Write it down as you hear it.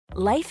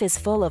Life is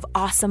full of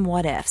awesome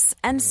what-ifs,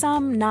 and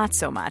some not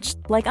so much,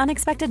 like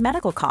unexpected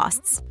medical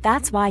costs.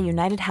 That's why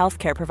United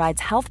Healthcare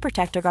provides Health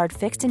Protector Guard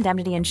fixed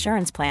indemnity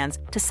insurance plans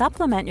to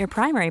supplement your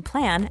primary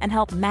plan and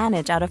help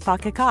manage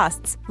out-of-pocket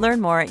costs.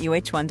 Learn more at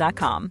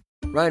uh1.com.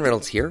 Ryan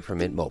Reynolds here from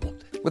Mint Mobile.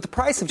 With the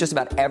price of just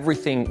about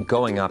everything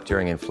going up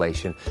during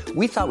inflation,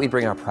 we thought we'd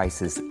bring our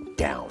prices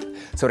down.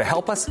 So to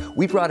help us,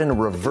 we brought in a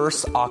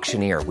reverse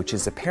auctioneer, which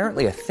is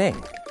apparently a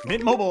thing.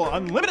 Mint Mobile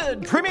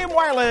Unlimited Premium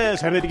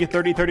Wireless. How to get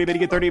 30, 30, how to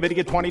get 30, how to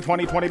get 20,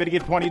 20, 20, how to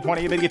get 20,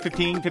 20, how to get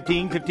 15,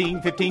 15,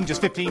 15, 15,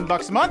 just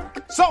 $15 a month?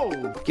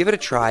 Sold! Give it a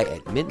try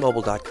at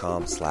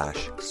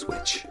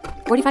mintmobile.com/switch.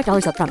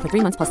 $45 up front for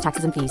 3 months plus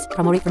taxes and fees.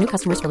 Promo rate for new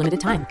customers for limited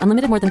time.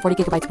 Unlimited more than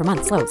 40 gigabytes per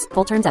month. Slows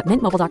full terms at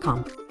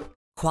mintmobile.com.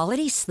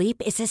 Quality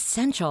sleep is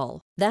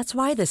essential. That's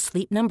why the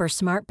Sleep Number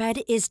Smart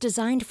Bed is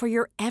designed for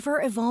your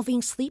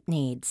ever-evolving sleep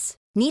needs.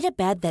 Need a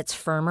bed that's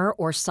firmer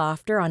or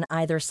softer on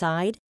either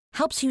side?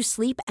 Helps you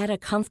sleep at a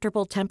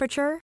comfortable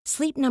temperature?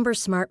 Sleep Number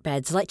Smart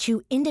Beds let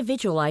you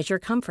individualize your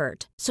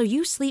comfort, so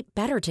you sleep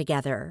better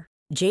together.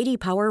 J.D.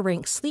 Power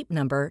ranks Sleep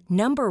Number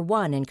number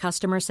 1 in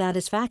customer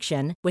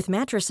satisfaction with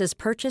mattresses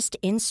purchased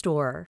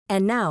in-store.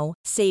 And now,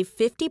 save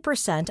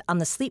 50% on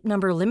the Sleep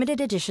Number Limited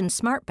Edition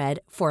Smart Bed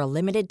for a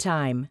limited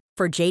time.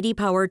 For J.D.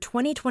 Power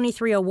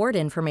 2023 award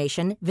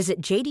information,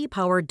 visit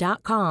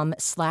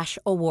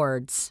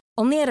jdpower.com/awards.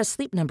 Only at a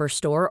Sleep Number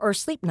store or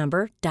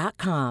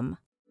sleepnumber.com.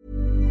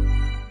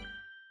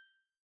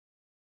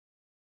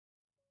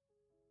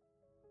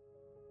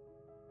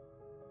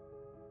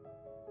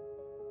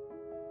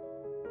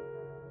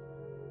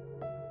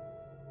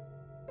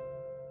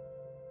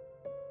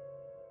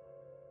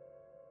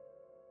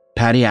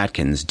 Patty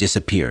Atkins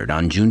disappeared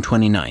on June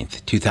 29,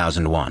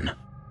 2001.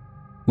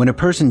 When a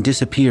person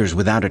disappears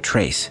without a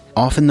trace,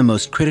 often the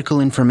most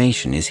critical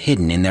information is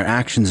hidden in their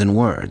actions and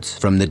words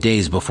from the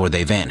days before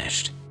they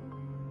vanished.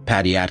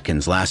 Patty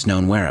Atkins' last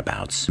known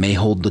whereabouts may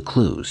hold the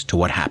clues to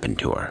what happened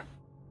to her.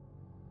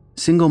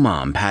 Single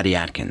mom Patty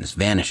Atkins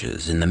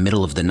vanishes in the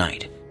middle of the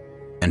night,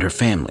 and her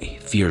family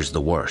fears the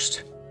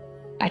worst.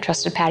 I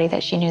trusted Patty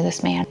that she knew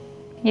this man.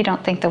 You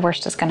don't think the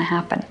worst is going to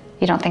happen.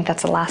 You don't think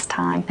that's the last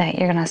time that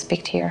you're going to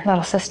speak to your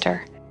little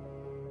sister.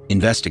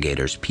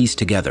 Investigators piece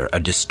together a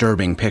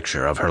disturbing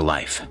picture of her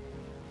life.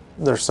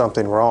 There's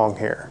something wrong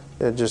here.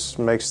 It just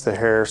makes the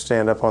hair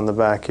stand up on the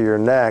back of your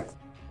neck.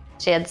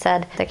 She had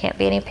said there can't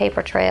be any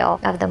paper trail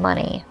of the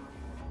money.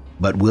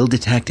 But will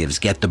detectives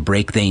get the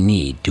break they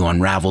need to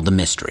unravel the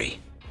mystery?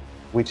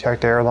 We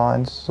checked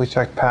airlines, we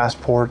checked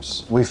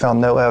passports. We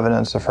found no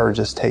evidence of her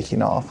just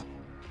taking off.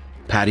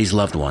 Patty's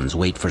loved ones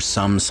wait for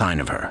some sign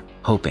of her,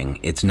 hoping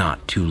it's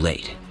not too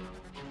late.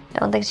 I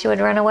don't think she would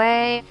run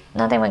away.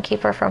 Nothing would keep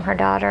her from her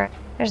daughter.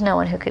 There's no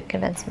one who could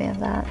convince me of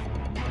that.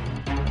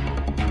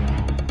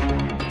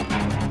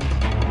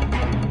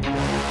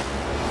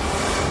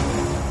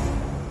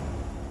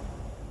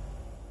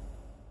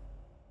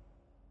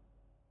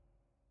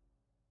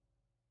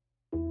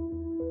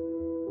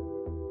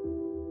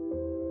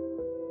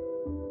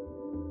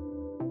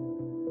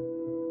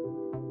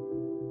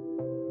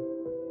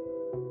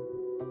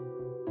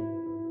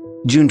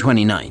 June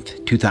 29,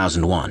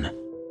 2001.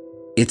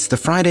 It's the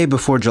Friday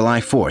before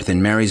July 4th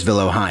in Marysville,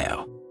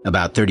 Ohio,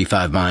 about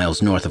 35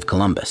 miles north of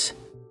Columbus.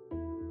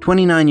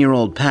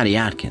 29-year-old Patty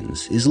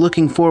Atkins is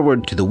looking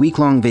forward to the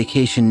week-long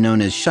vacation known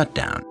as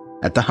Shutdown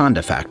at the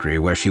Honda factory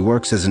where she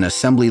works as an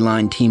assembly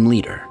line team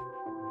leader.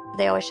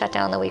 They always shut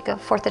down the week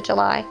of 4th of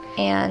July,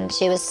 and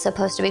she was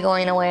supposed to be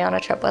going away on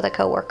a trip with a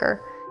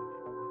coworker.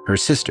 Her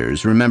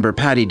sisters remember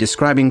Patty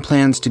describing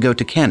plans to go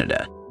to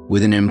Canada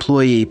with an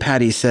employee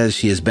Patty says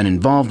she has been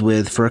involved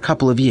with for a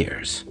couple of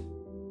years.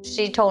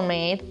 She told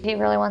me, he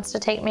really wants to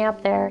take me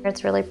up there.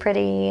 It's really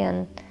pretty,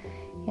 and,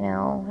 you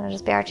know, it'll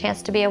just be our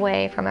chance to be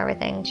away from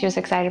everything. She was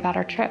excited about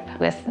her trip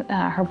with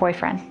her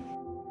boyfriend.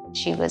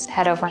 She was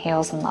head over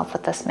heels in love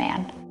with this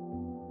man.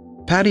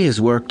 Patty has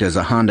worked as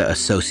a Honda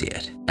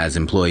associate, as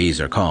employees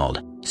are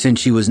called, since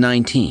she was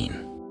 19.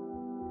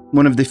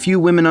 One of the few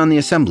women on the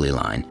assembly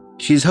line,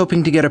 she's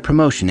hoping to get a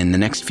promotion in the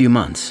next few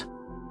months.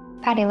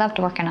 Patty loved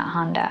working at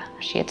Honda.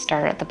 She had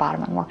started at the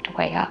bottom and worked her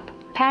way up.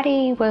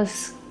 Patty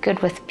was good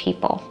with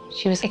people.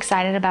 She was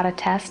excited about a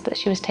test that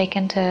she was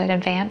taking to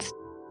advance.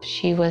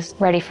 She was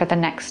ready for the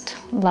next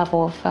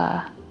level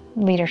of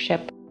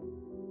leadership.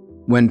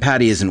 When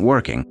Patty isn't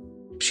working,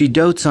 she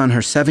dotes on her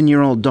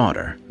 7-year-old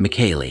daughter,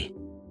 McKaylee.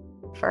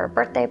 For her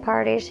birthday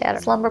party, she had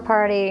a slumber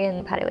party,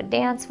 and Patty would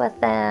dance with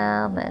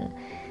them and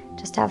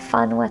just have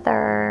fun with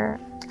her,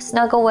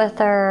 snuggle with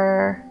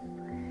her.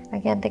 I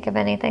can't think of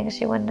anything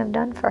she wouldn't have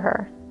done for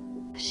her.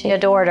 She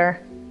adored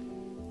her.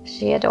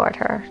 She adored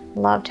her,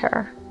 loved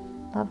her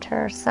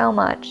so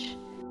much.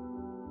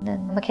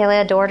 And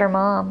McKaylee adored her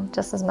mom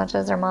just as much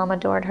as her mom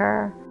adored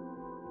her.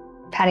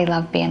 Patty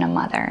loved being a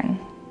mother, and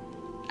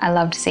I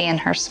loved seeing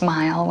her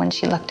smile when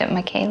she looked at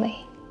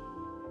McKaylee.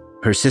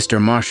 Her sister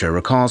Marcia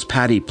recalls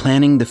Patty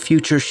planning the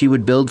future she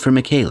would build for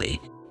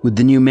McKaylee with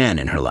the new man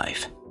in her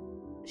life.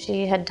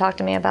 She had talked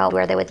to me about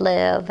where they would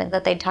live and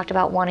that they'd talked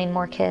about wanting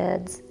more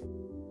kids.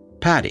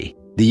 Patty,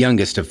 the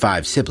youngest of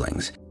 5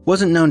 siblings,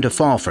 wasn't known to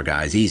fall for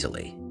guys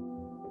easily.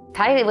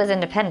 Patty was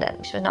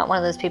independent. She was not one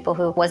of those people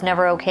who was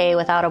never okay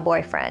without a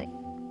boyfriend.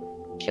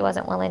 She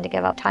wasn't willing to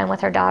give up time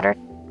with her daughter.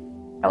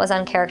 It was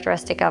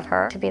uncharacteristic of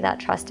her to be that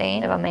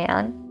trusting of a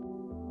man.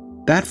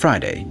 That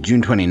Friday,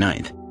 June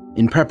 29th,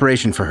 in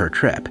preparation for her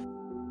trip,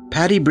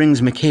 Patty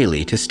brings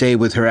McKaylee to stay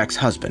with her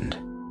ex-husband.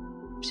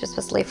 She was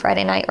supposed to leave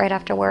Friday night right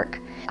after work.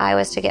 I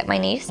was to get my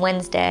niece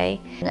Wednesday,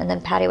 and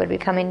then Patty would be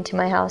coming to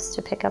my house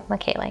to pick up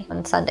McKaylee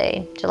on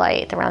Sunday,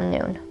 July 8th, around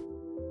noon.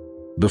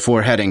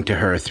 Before heading to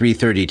her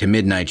 3:30 to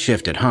midnight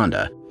shift at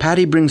Honda,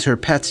 Patty brings her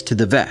pets to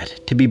the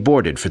vet to be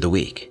boarded for the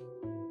week.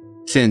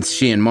 Since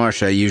she and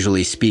Marcia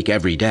usually speak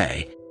every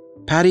day,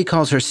 Patty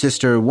calls her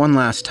sister one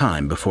last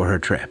time before her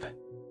trip.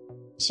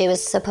 She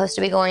was supposed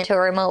to be going to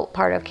a remote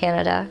part of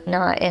Canada,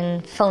 not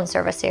in phone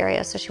service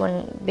area, so she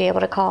wouldn't be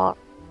able to call.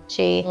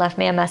 She left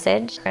me a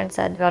message and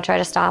said, I'll try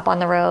to stop on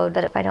the road,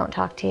 but if I don't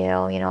talk to you,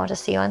 I'll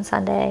just see you on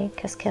Sunday.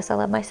 Kiss, kiss, I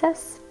love my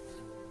sis.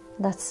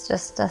 That's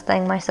just a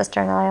thing my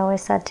sister and I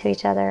always said to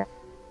each other.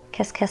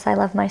 Kiss, kiss, I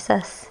love my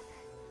sis.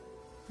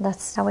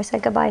 That's how we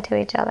said goodbye to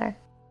each other.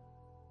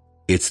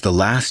 It's the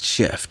last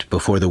shift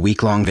before the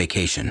week-long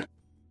vacation.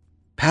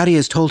 Patty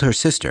has told her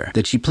sister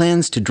that she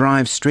plans to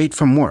drive straight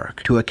from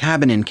work to a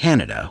cabin in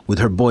Canada with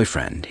her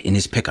boyfriend in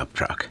his pickup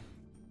truck.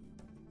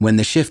 When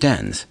the shift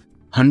ends,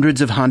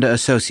 hundreds of Honda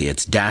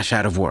associates dash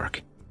out of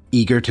work,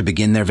 eager to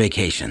begin their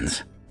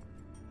vacations.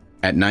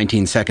 At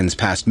 19 seconds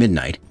past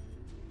midnight,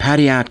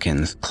 Patty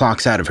Atkins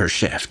clocks out of her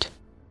shift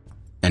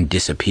and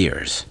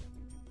disappears.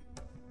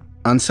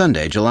 On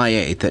Sunday, July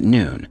 8th at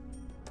noon,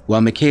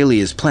 while McKaylee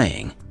is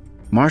playing,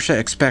 Marcia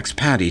expects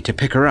Patty to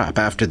pick her up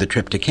after the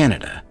trip to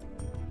Canada,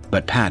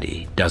 but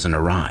Patty doesn't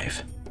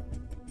arrive.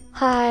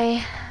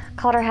 Hi.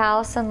 Called her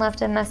house and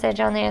left a message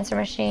on the answer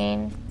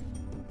machine.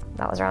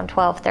 That was around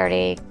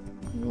 12:30.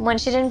 When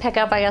she didn't pick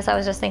up, I guess I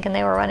was just thinking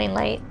they were running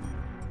late.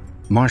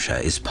 Marcia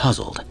is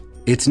puzzled.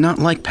 It's not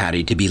like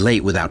Patty to be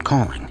late without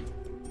calling.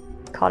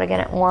 Called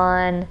again at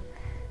 1,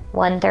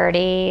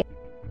 1:30,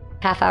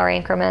 half-hour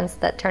increments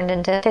that turned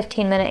into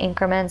 15-minute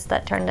increments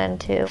that turned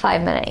into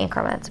 5-minute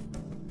increments.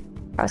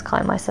 I was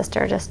calling my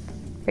sister, just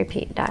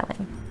repeat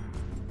dialing.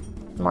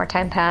 More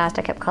time passed,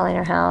 I kept calling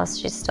her house,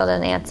 she still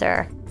didn't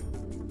answer.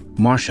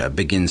 Marcia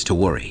begins to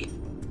worry.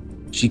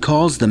 She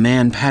calls the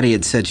man Patty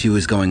had said she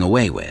was going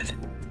away with.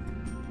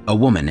 A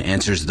woman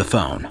answers the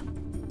phone.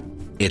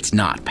 It's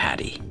not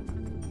Patty.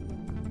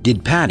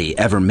 Did Patty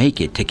ever make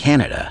it to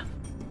Canada?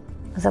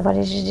 I said, what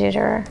did you do to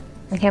her?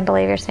 I can't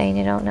believe you're saying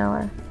you don't know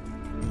her.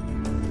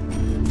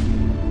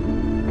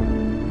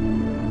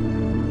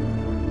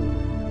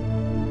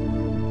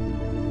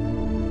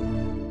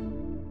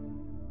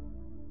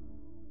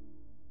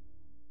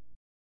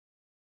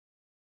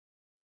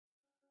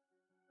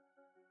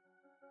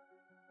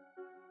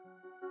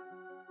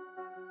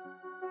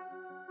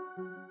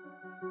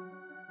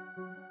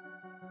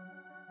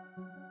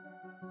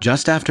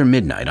 Just after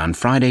midnight on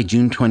Friday,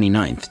 June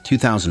 29th,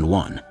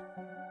 2001,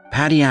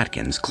 Patty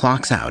Atkins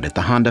clocks out at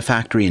the Honda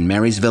factory in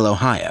Marysville,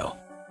 Ohio,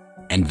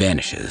 and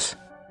vanishes.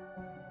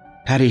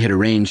 Patty had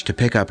arranged to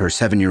pick up her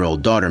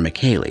 7-year-old daughter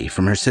McKaylee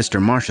from her sister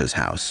Marcia's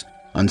house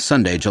on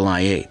Sunday,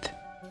 July 8th.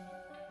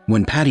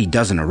 When Patty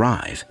doesn't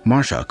arrive,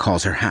 Marcia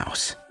calls her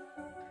house.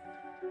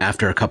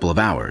 After a couple of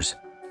hours,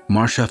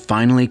 Marcia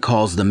finally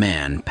calls the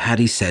man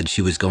Patty said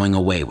she was going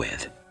away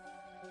with.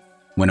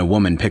 When a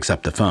woman picks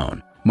up the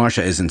phone,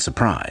 Marcia isn't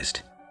surprised.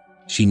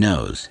 She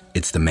knows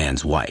it's the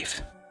man's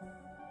wife.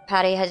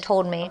 Patty had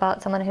told me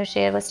about someone who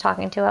she was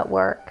talking to at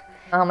work,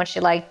 how much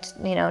she liked,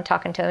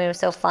 talking to him. He was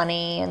so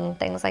funny and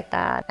things like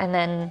that. And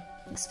then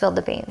spilled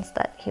the beans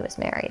that he was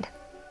married,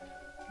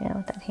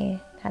 that he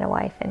had a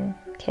wife and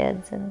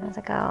kids. And I was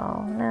like,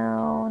 oh,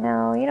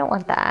 no, you don't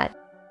want that.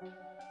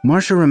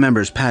 Marcia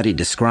remembers Patty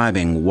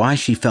describing why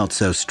she felt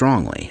so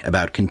strongly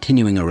about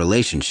continuing a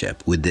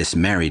relationship with this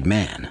married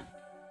man.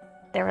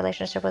 Their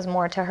relationship was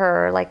more to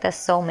her like this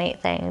soulmate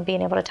thing,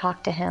 being able to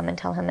talk to him and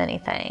tell him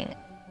anything.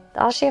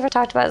 All she ever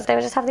talked about is they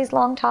would just have these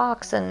long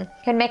talks and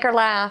he'd make her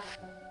laugh.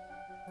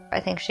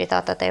 I think she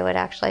thought that they would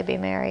actually be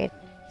married.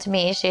 To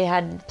me, she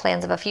had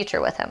plans of a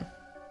future with him.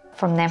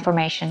 From the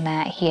information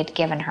that he had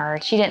given her,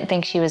 she didn't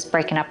think she was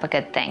breaking up a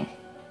good thing.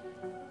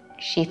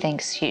 She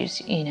thinks she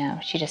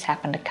just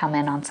happened to come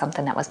in on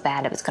something that was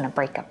bad. It was going to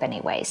break up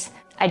anyways.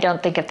 I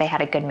don't think if they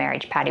had a good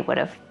marriage, Patty would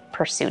have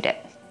pursued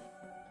it.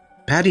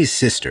 Patty's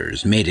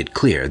sisters made it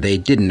clear they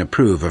didn't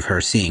approve of her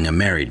seeing a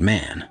married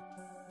man.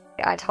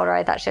 I told her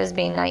I thought she was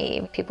being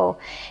naive. People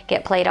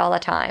get played all the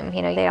time.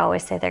 They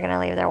always say they're going to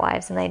leave their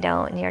wives and they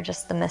don't, and you're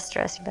just the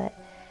mistress. But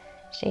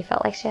she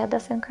felt like she had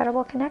this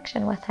incredible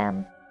connection with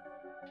him.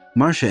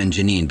 Marcia and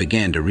Janine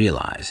began to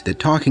realize that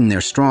talking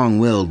their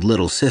strong-willed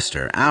little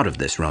sister out of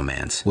this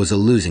romance was a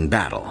losing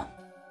battle.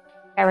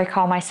 I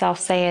recall myself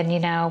saying,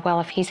 well,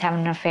 if he's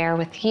having an affair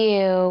with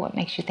you, what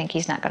makes you think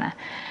he's not going to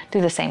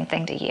do the same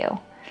thing to you?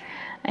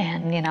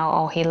 And,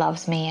 oh, he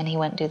loves me and he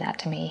wouldn't do that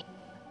to me.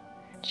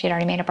 She'd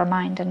already made up her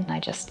mind and I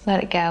just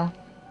let it go,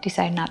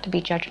 decided not to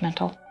be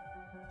judgmental.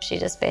 She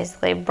just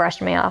basically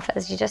brushed me off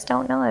as, you just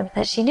don't know him.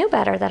 That she knew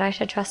better, that I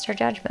should trust her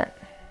judgment.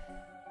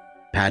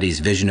 Patty's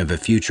vision of a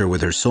future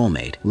with her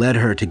soulmate led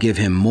her to give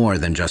him more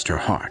than just her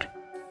heart,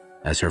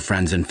 as her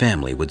friends and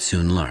family would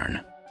soon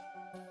learn.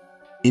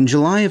 In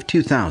July of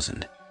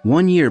 2000,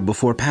 1 year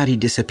before Patty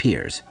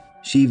disappears,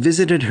 she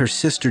visited her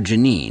sister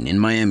Janine in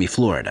Miami,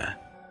 Florida.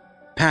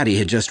 Patty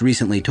had just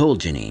recently told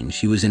Janine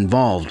she was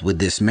involved with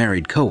this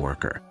married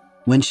coworker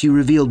when she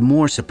revealed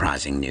more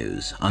surprising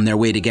news on their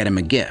way to get him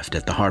a gift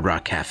at the Hard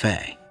Rock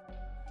Cafe.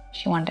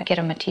 She wanted to get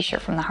him a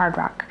t-shirt from the Hard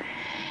Rock.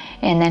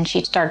 And then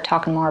she started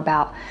talking more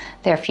about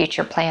their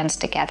future plans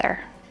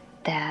together,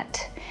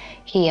 that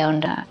he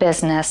owned a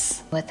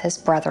business with his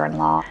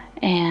brother-in-law,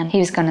 and he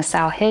was going to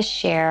sell his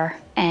share,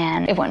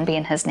 and it wouldn't be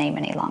in his name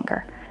any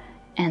longer.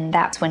 And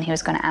that's when he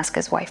was going to ask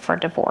his wife for a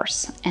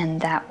divorce,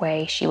 and that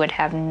way she would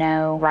have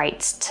no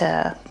rights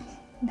to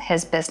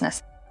his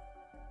business.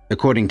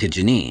 According to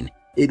Janine,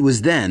 it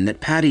was then that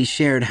Patty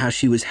shared how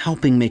she was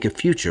helping make a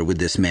future with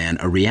this man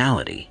a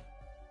reality.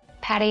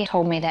 Patty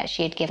told me that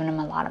she had given him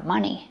a lot of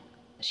money.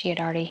 She had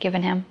already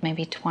given him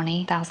maybe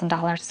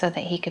 $20,000 so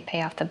that he could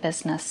pay off the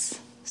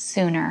business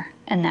sooner,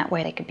 and that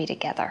way they could be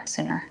together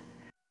sooner.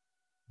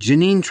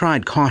 Janine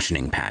tried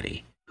cautioning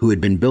Patty, who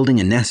had been building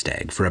a nest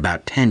egg for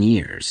about 10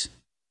 years.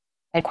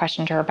 I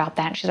questioned her about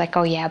that, and she's like,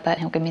 oh yeah, but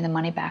he'll give me the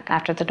money back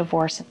after the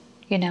divorce.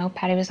 You know,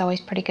 Patty was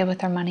always pretty good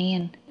with her money,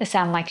 and it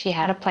sounded like she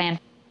had a plan,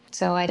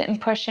 so I didn't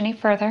push any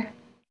further.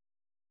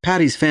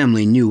 Patty's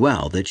family knew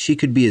well that she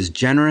could be as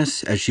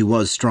generous as she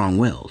was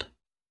strong-willed.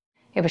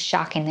 It was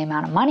shocking the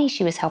amount of money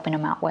she was helping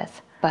him out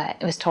with, but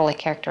it was totally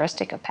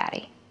characteristic of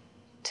Patty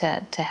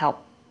to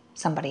help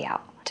somebody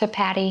out. To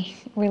Patty,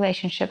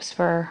 relationships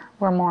were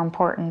more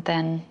important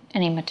than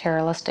any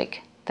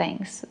materialistic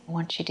things.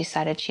 Once she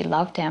decided she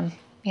loved him,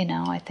 you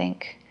know, I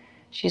think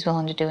she's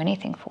willing to do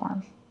anything for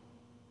him.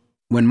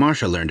 When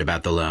Marcia learned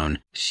about the loan,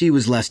 she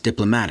was less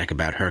diplomatic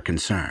about her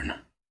concern.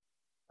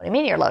 What do you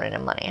mean you're loaning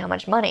him money? How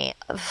much money?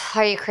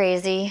 Are you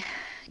crazy?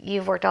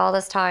 You've worked all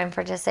this time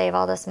to save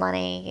all this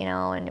money, you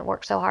know, and you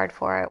worked so hard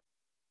for it.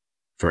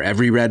 For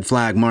every red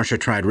flag Marcia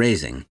tried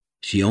raising,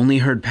 she only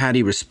heard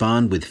Patty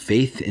respond with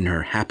faith in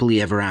her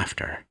happily ever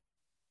after.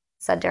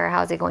 Said to her,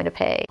 how's he going to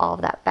pay all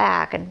of that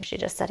back? And she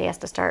just said he has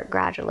to start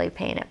gradually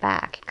paying it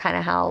back. Kind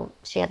of how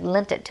she had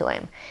lent it to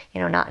him,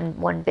 you know, not in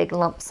one big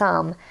lump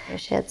sum.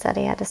 She had said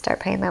he had to start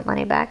paying that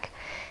money back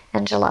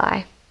in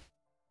July.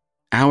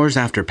 Hours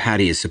after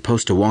Patty is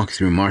supposed to walk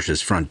through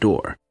Marcia's front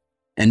door,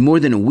 and more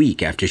than a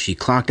week after she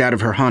clocked out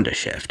of her Honda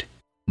shift,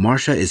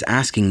 Marcia is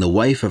asking the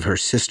wife of her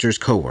sister's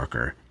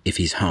coworker if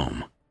he's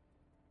home.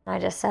 I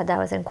just said I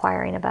was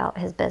inquiring about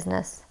his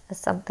business as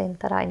something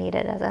that I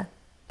needed as a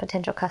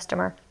potential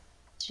customer.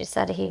 She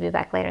said he'd be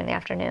back later in the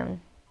afternoon.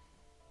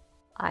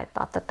 I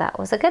thought that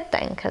was a good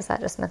thing, because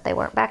that just meant they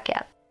weren't back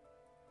yet.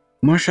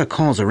 Marcia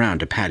calls around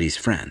to Patty's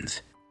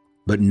friends,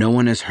 but no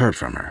one has heard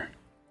from her.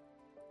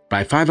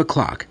 By 5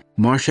 o'clock,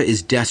 Marcia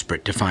is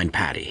desperate to find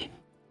Patty.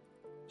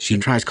 She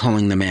tries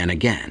calling the man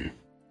again.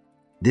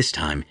 This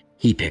time,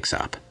 he picks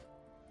up.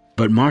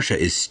 But Marcia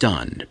is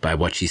stunned by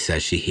what she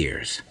says she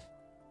hears.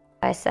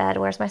 I said,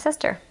 where's my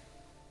sister?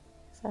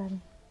 I said, what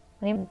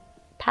do you mean,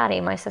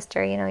 Patty, my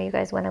sister, you know, you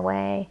guys went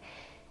away.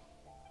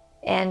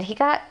 And he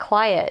got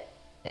quiet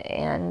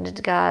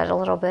and got a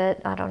little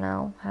bit, I don't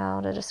know how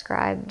to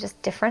describe,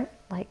 just different,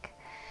 like,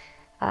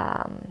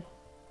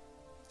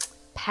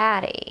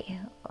 Patty.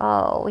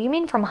 Oh, you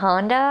mean from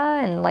Honda?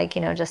 And like,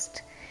 you know,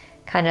 just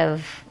kind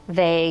of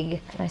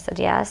vague. And I said,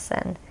 yes.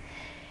 And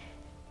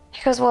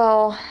he goes,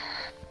 well,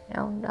 you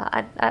know,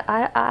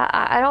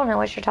 I don't know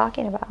what you're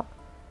talking about.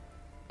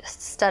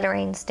 Just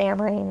stuttering,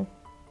 stammering.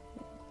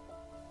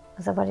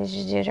 I said, what did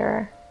you do to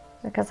her?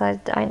 Because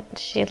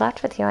she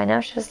left with you. I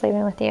know she was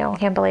leaving with you. I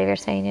can't believe you're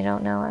saying you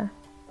don't know her.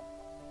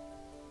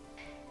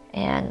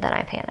 And then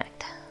I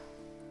panicked.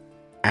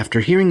 After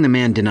hearing the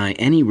man deny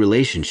any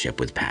relationship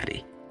with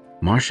Patty,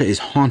 Marcia is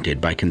haunted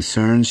by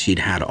concerns she'd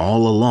had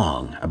all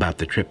along about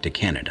the trip to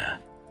Canada.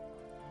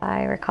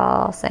 I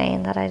recall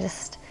saying that I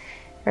just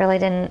really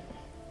didn't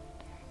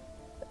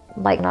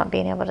like not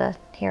being able to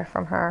hear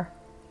from her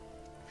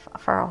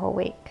for a whole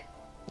week.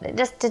 It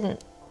just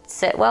didn't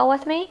sit well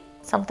with me.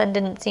 Something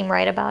didn't seem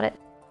right about it.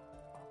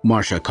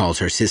 Marcia calls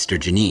her sister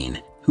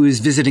Janine, who is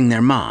visiting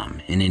their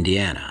mom in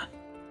Indiana.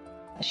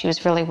 She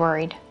was really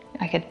worried.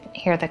 I could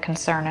hear the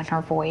concern in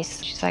her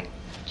voice. She's like,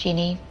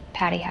 Jeannie,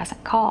 Patty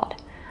hasn't called.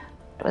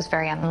 It was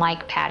very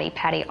unlike Patty.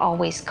 Patty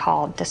always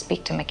called to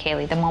speak to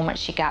McKaylee the moment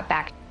she got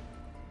back.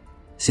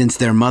 Since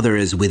their mother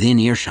is within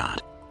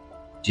earshot,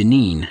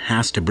 Janine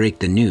has to break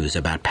the news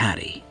about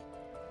Patty.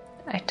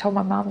 I told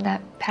my mom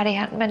that Patty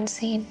hadn't been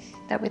seen,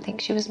 that we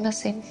think she was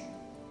missing.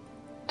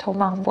 Told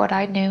Mom what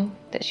I knew,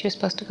 that she was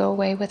supposed to go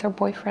away with her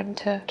boyfriend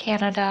to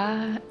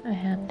Canada,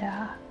 and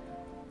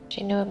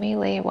she knew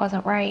immediately it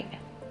wasn't right.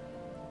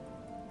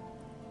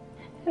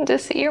 And to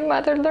see your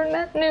mother learn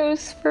that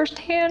news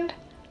firsthand,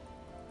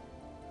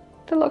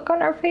 the look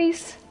on her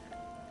face.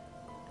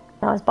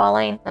 I was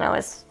bawling and I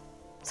was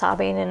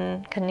sobbing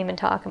and couldn't even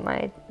talk, and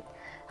my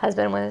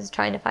Husband was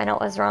trying to find out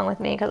what was wrong with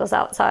me because I was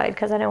outside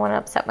because I didn't want to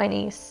upset my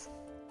niece.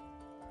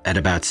 At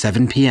about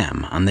 7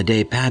 p.m. on the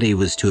day Patty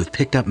was to have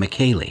picked up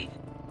McKaylee,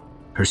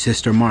 her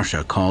sister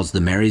Marcia calls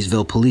the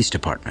Marysville Police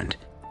Department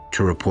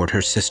to report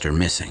her sister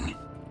missing.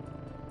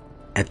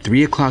 At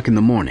 3 o'clock in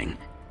the morning,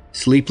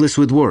 sleepless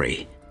with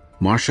worry,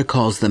 Marcia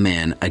calls the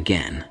man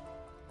again.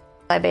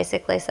 I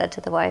basically said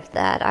to the wife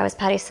that I was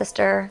Patty's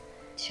sister.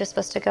 She was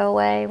supposed to go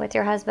away with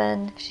your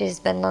husband.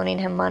 She's been loaning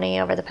him money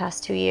over the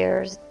past 2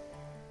 years.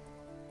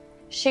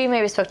 She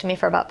maybe spoke to me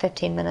for about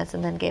 15 minutes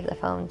and then gave the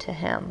phone to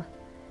him.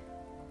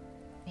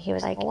 He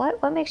was like,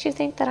 what makes you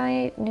think that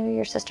I knew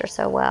your sister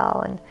so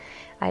well? And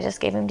I just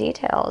gave him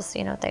details,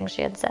 things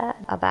she had said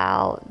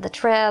about the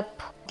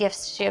trip,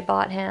 gifts she had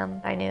bought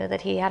him. I knew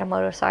that he had a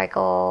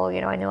motorcycle,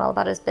 I knew all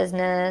about his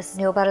business,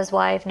 knew about his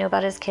wife, knew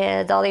about his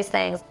kids, all these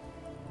things.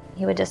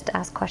 He would just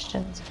ask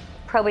questions,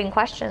 probing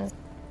questions.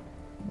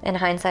 In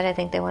hindsight, I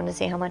think they wanted to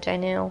see how much I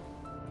knew.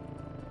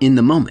 In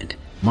the moment,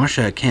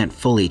 Marcia can't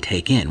fully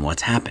take in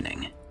what's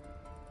happening.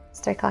 It's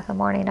 3 o'clock in the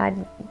morning.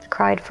 I'd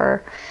cried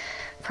for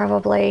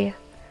probably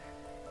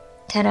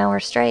 10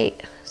 hours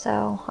straight,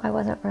 so I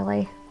wasn't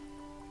really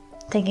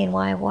thinking,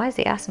 why is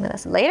he asking me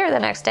this? Later the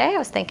next day, I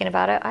was thinking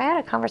about it. I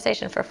had a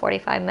conversation for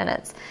 45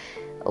 minutes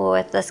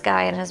with this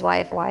guy and his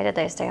wife. Why did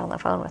they stay on the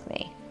phone with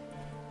me?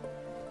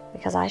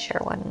 Because I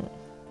sure wouldn't.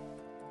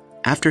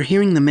 After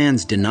hearing the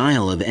man's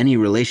denial of any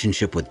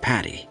relationship with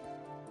Patty,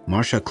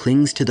 Marcia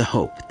clings to the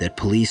hope that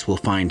police will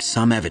find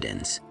some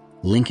evidence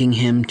linking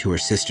him to her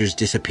sister's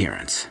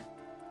disappearance.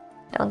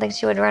 I don't think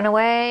she would run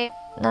away.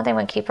 Nothing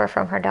would keep her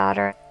from her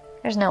daughter.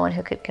 There's no one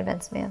who could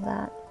convince me of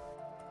that.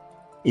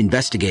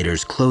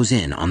 Investigators close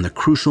in on the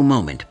crucial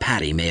moment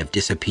Patty may have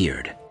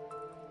disappeared.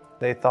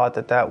 They thought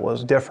that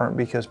was different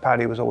because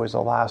Patty was always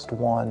the last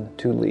one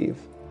to leave.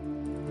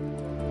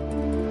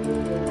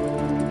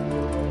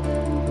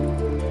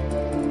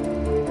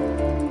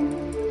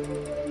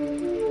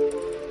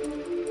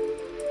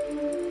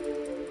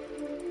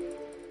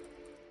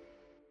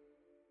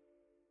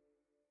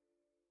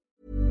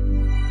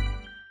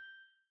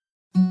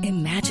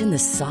 Imagine the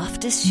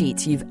softest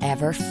sheets you've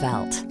ever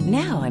felt.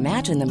 Now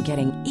imagine them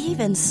getting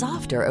even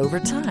softer over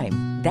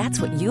time.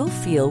 That's what you'll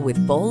feel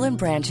with Boll &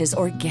 Branch's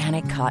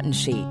organic cotton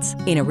sheets.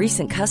 In a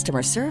recent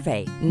customer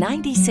survey,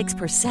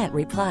 96%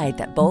 replied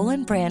that Boll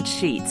 & Branch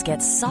sheets get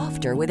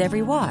softer with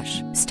every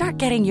wash. Start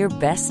getting your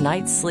best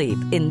night's sleep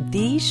in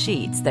these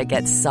sheets that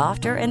get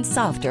softer and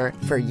softer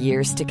for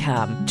years to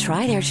come.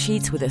 Try their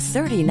sheets with a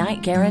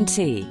 30-night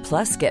guarantee.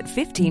 Plus, get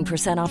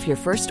 15% off your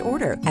first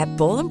order at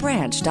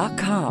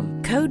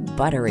bollandbranch.com. Code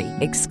BUTTERY.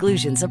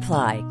 Exclusions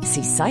apply.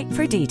 See site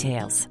for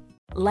details.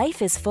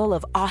 Life is full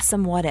of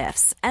awesome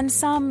what-ifs, and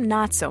some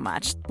not so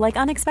much, like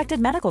unexpected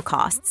medical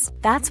costs.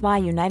 That's why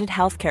United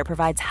Healthcare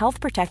provides Health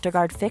Protector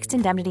Guard fixed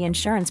indemnity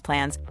insurance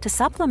plans to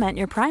supplement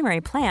your primary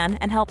plan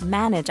and help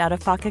manage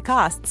out-of-pocket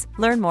costs.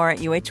 Learn more at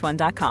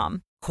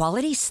uh1.com.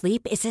 Quality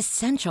sleep is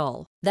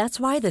essential. That's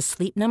why the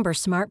Sleep Number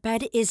Smart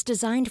Bed is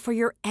designed for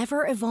your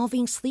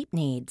ever-evolving sleep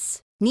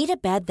needs. Need a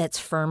bed that's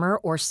firmer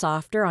or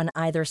softer on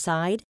either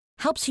side?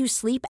 Helps you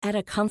sleep at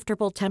a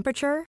comfortable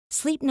temperature?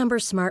 Sleep Number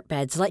Smart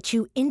Beds let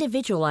you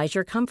individualize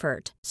your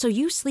comfort, so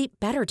you sleep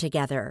better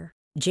together.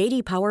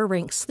 J.D. Power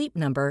ranks Sleep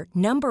Number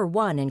number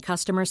 1 in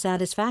customer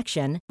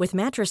satisfaction with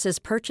mattresses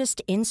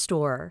purchased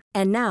in-store.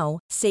 And now,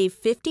 save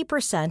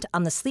 50%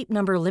 on the Sleep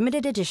Number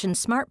Limited Edition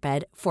Smart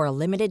Bed for a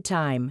limited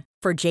time.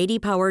 For J.D.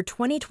 Power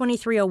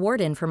 2023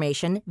 award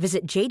information,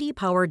 visit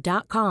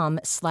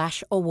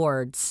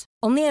jdpower.com/awards.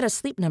 Only at a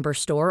Sleep Number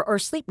store or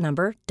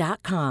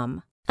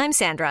sleepnumber.com. I'm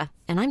Sandra,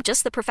 and I'm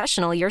just the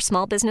professional your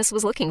small business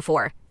was looking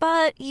for.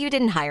 But you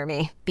didn't hire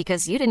me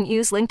because you didn't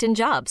use LinkedIn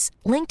Jobs.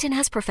 LinkedIn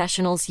has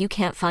professionals you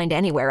can't find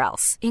anywhere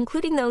else,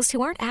 including those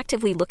who aren't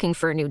actively looking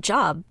for a new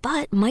job,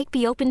 but might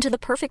be open to the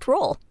perfect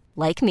role,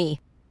 like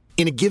me.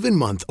 In a given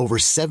month, over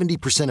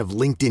 70% of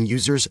LinkedIn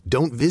users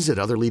don't visit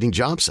other leading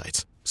job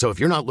sites. So if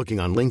you're not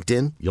looking on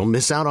LinkedIn, you'll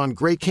miss out on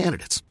great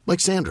candidates like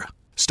Sandra.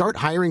 Start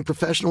hiring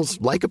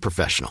professionals like a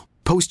professional.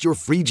 Post your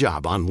free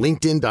job on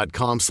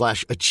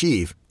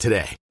linkedin.com/achieve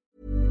today.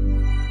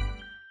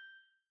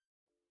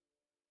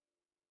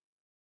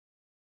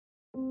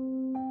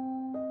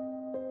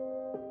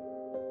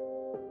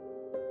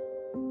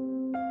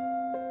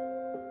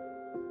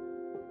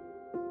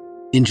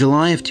 In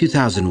July of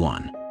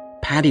 2001,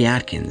 Patty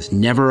Atkins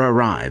never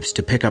arrives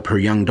to pick up her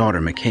young daughter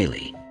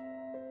McKaylee.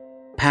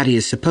 Patty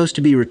is supposed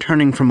to be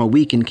returning from a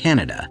week in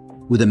Canada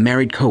with a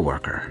married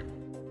coworker.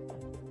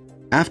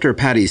 After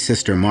Patty's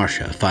sister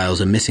Marcia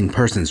files a missing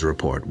persons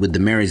report with the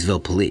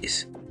Marysville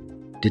Police,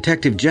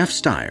 Detective Jeff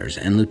Stiers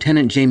and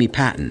Lieutenant Jamie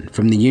Patton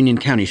from the Union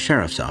County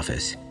Sheriff's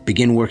Office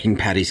begin working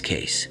Patty's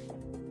case.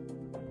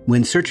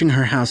 When searching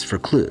her house for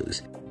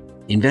clues,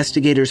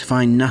 investigators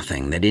find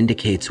nothing that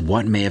indicates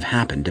what may have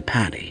happened to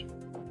Patty.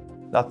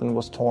 Nothing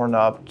was torn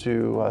up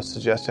to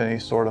suggest any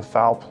sort of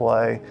foul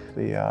play.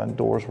 The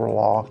doors were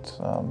locked.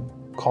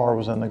 Car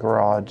was in the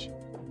garage.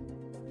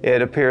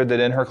 It appeared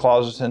that in her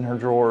closets and her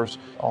drawers,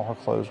 all her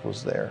clothes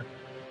was there.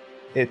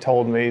 It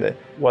told me that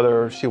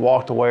whether she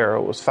walked away or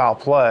it was foul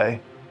play,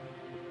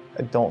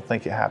 I don't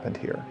think it happened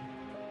here.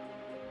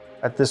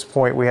 At this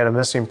point, we had a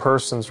missing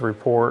persons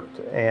report,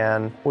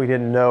 and we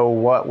didn't know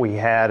what we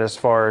had as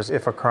far as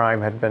if a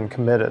crime had been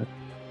committed.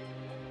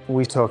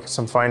 We took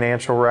some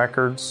financial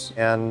records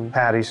and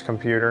Patty's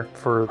computer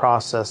for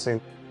processing.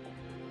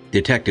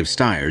 Detective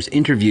Stiers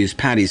interviews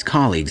Patty's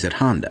colleagues at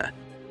Honda,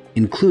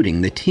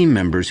 including the team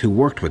members who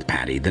worked with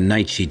Patty the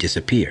night she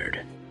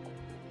disappeared.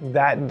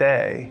 That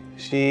day,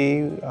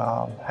 she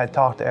had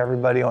talked to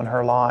everybody on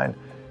her line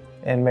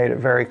and made it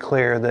very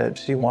clear that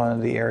she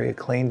wanted the area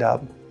cleaned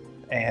up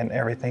and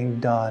everything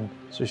done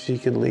so she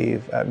could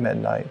leave at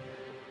midnight.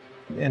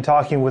 In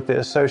talking with the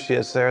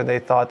associates there, they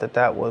thought that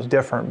that was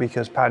different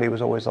because Patty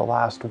was always the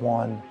last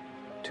one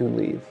to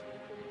leave.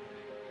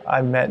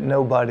 I met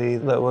nobody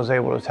that was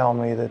able to tell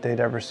me that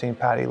they'd ever seen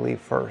Patty leave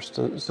first.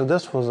 So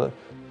this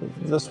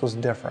was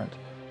different.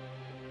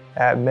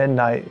 At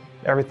midnight,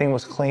 everything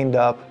was cleaned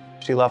up.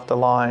 She left the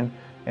line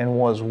and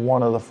was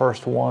one of the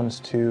first ones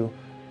to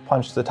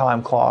punch the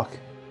time clock.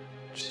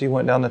 She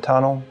went down the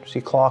tunnel,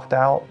 she clocked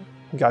out,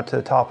 got to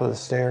the top of the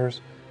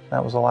stairs.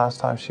 That was the last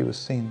time she was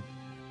seen.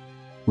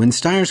 When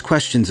Stiers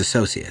questions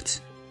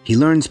associates, he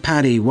learns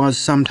Patty was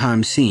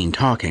sometimes seen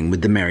talking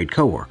with the married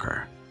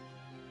coworker.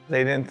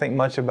 They didn't think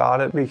much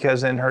about it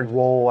because in her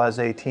role as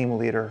a team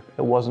leader,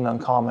 it wasn't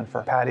uncommon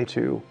for Patty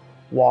to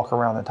walk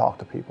around and talk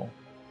to people.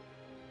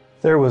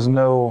 There was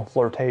no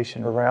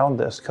flirtation around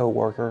this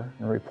coworker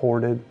and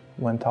reported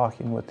when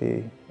talking with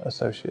the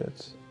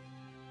associates.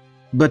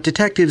 But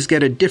detectives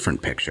get a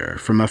different picture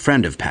from a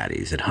friend of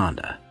Patty's at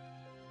Honda.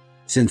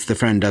 Since the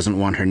friend doesn't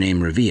want her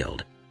name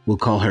revealed, we'll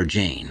call her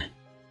Jane.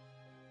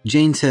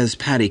 Jane says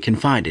Patty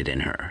confided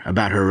in her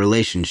about her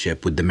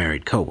relationship with the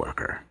married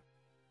coworker.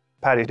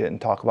 Patty didn't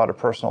talk about her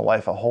personal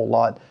life a whole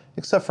lot,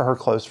 except for her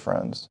close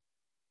friends.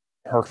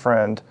 Her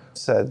friend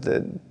said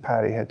that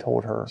Patty had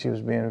told her she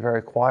was being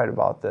very quiet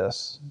about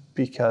this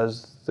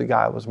because the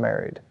guy was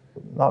married.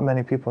 Not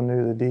many people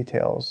knew the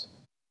details.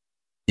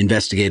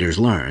 Investigators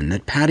learn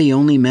that Patty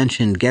only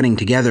mentioned getting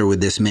together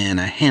with this man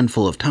a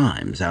handful of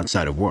times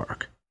outside of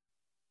work.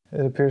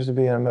 It appears to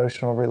be an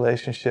emotional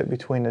relationship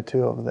between the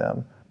two of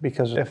them,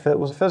 because if it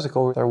was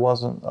physical, there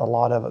wasn't a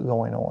lot of it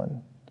going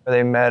on.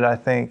 They met, I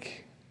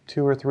think,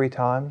 2 or 3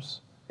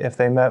 times. If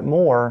they met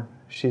more,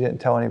 she didn't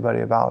tell anybody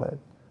about it.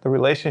 The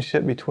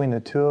relationship between the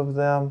two of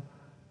them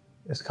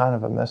is kind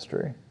of a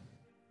mystery.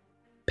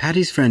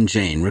 Patty's friend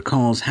Jane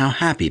recalls how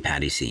happy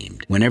Patty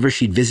seemed whenever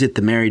she'd visit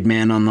the married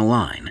man on the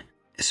line,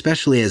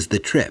 especially as the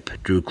trip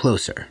drew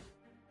closer.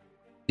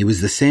 It was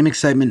the same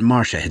excitement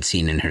Marcia had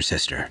seen in her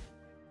sister.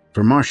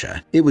 For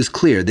Marcia, it was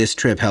clear this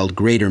trip held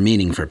greater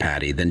meaning for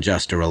Patty than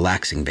just a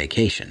relaxing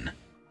vacation.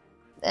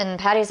 In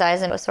Patty's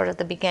eyes, it was sort of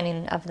the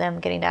beginning of them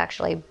getting to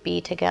actually be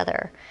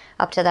together.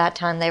 Up to that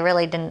time, they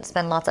really didn't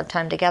spend lots of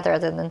time together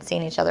other than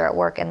seeing each other at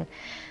work and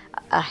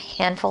a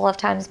handful of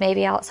times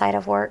maybe outside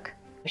of work.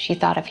 She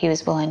thought if he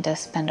was willing to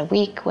spend a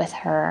week with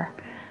her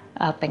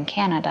up in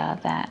Canada,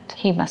 that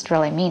he must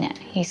really mean it.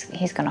 He's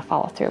going to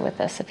follow through with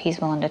this. If he's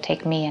willing to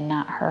take me and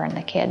not her and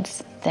the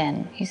kids,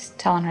 then he's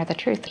telling her the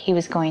truth. He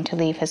was going to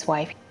leave his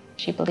wife.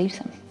 She believes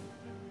him.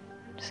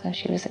 So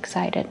she was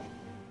excited.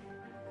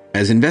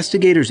 As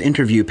investigators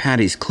interview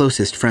Patty's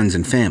closest friends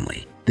and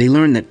family, they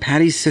learn that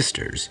Patty's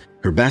sisters,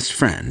 her best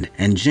friend,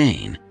 and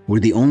Jane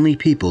were the only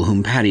people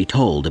whom Patty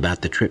told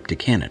about the trip to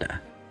Canada.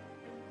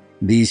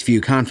 These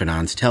few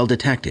confidants tell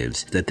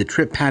detectives that the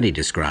trip Patty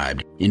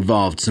described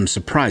involved some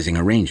surprising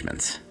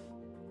arrangements.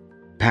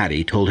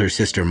 Patty told her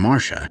sister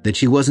Marcia that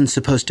she wasn't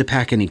supposed to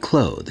pack any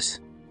clothes.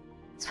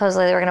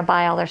 Supposedly they were going to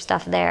buy all their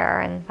stuff there,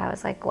 and I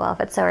was like, well,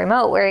 if it's so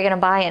remote, where are you going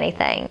to buy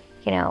anything?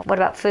 You know, what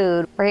about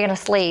food? Where are you going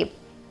to sleep?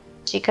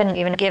 She couldn't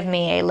even give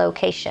me a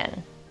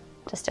location.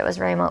 Just it was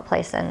a remote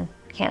place in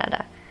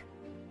Canada.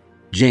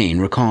 Jane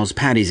recalls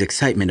Patty's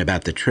excitement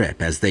about the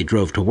trip as they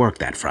drove to work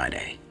that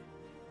Friday.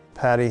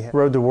 Patty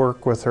rode to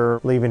work with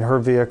her, leaving her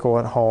vehicle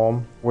at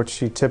home, which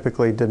she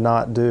typically did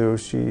not do.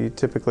 She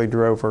typically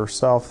drove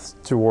herself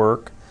to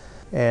work,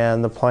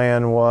 and the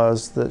plan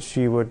was that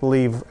she would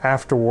leave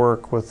after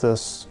work with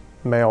this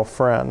male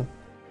friend.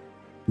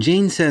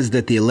 Jane says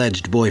that the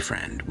alleged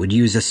boyfriend would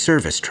use a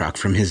service truck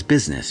from his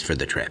business for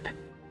the trip.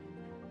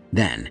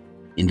 Then,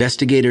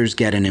 investigators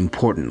get an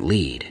important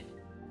lead.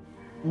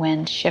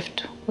 When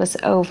shift was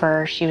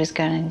over, she was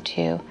going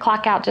to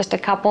clock out just a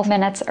couple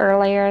minutes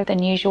earlier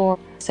than usual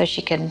so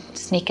she could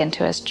sneak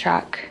into his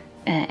truck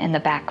in the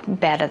back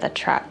bed of the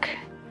truck.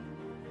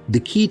 The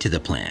key to the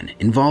plan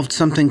involved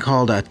something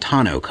called a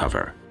tonneau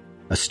cover,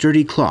 a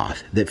sturdy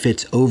cloth that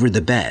fits over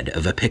the bed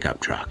of a pickup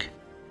truck.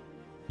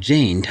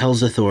 Jane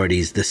tells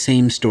authorities the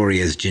same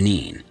story as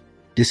Janine,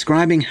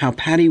 describing how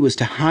Patty was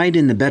to hide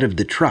in the bed of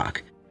the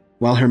truck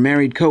while her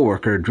married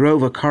coworker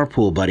drove a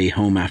carpool buddy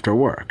home after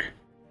work.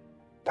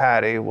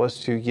 Patty was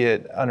to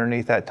get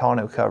underneath that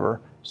tonneau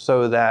cover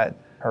so that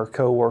her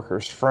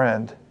coworker's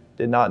friend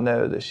did not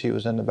know that she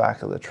was in the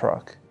back of the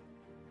truck.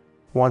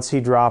 Once he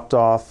dropped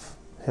off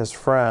his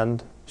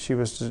friend, She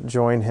was to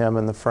join him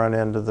in the front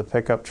end of the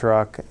pickup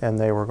truck, and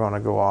they were going to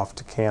go off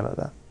to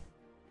Canada.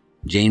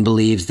 Jane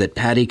believes that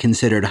Patty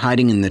considered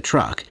hiding in the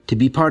truck to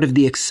be part of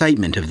the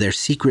excitement of their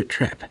secret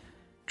trip,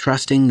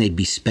 trusting they'd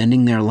be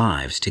spending their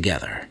lives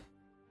together.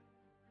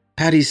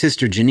 Patty's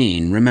sister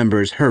Janine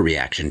remembers her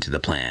reaction to the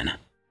plan.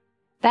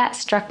 That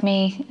struck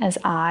me as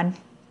odd,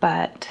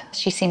 but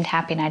she seemed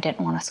happy and I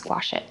didn't want to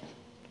squash it.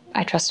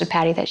 I trusted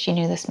Patty that she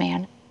knew this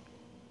man.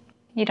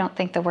 You don't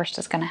think the worst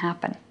is going to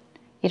happen.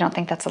 You don't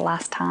think that's the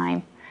last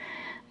time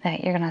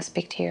that you're going to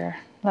speak to your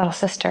little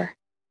sister.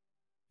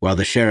 While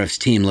the sheriff's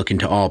team look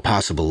into all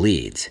possible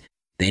leads,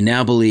 they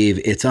now believe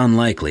it's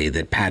unlikely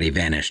that Patty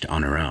vanished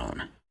on her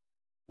own.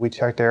 We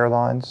checked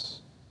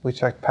airlines, we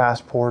checked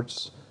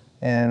passports,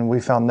 and we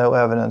found no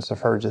evidence of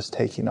her just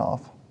taking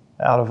off.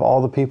 Out of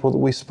all the people that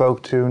we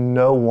spoke to,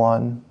 no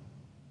one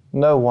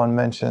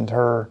mentioned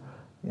her,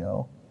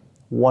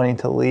 wanting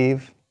to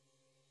leave.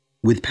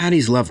 With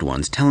Patty's loved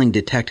ones telling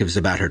detectives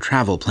about her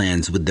travel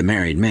plans with the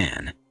married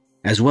man,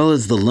 as well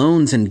as the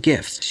loans and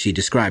gifts she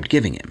described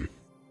giving him,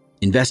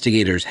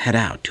 investigators head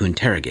out to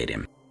interrogate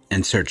him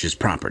and search his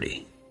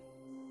property.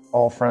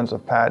 All friends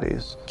of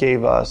Patty's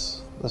gave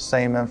us the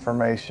same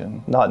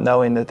information, not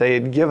knowing that they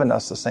had given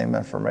us the same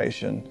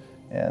information.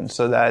 And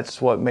so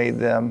that's what made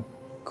them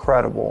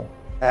credible.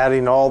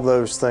 Adding all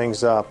those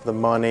things up, the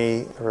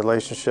money, the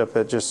relationship,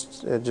 it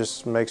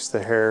just makes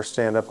the hair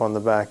stand up on the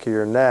back of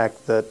your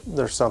neck that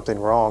there's something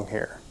wrong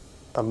here.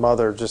 A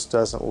mother just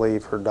doesn't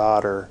leave her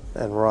daughter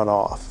and run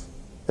off.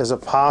 Is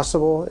it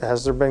possible?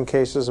 Has there been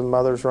cases of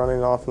mothers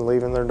running off and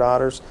leaving their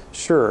daughters?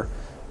 Sure,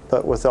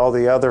 but with all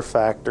the other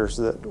factors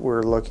that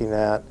we're looking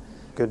at,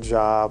 good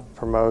job,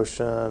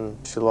 promotion,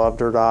 she loved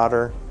her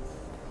daughter,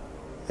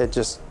 it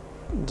just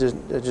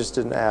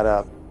didn't add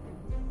up.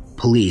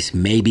 Police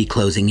may be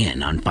closing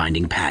in on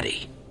finding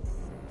Patty.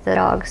 The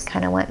dogs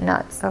kind of went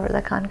nuts over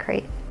the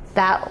concrete.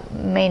 That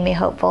made me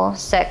hopeful,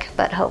 sick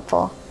but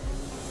hopeful.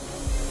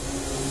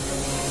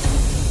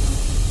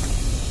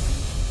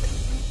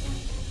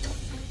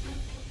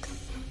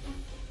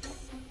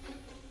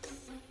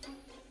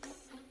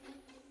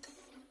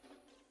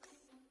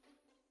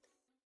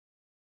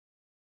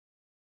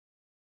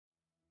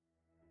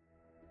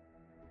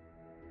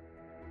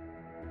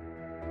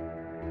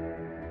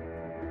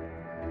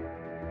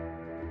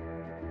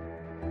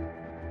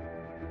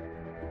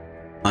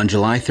 On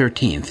July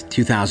 13th,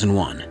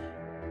 2001,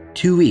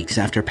 2 weeks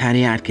after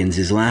Patty Atkins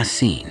is last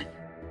seen,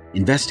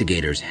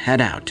 investigators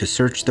head out to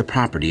search the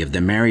property of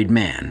the married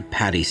man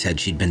Patty said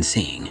she'd been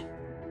seeing.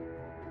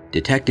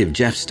 Detective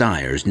Jeff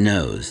Stiers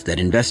knows that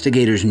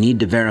investigators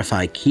need to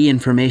verify key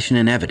information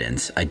and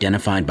evidence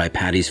identified by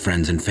Patty's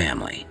friends and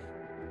family.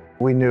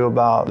 We knew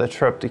about the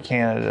trip to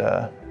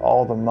Canada,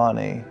 all the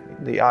money,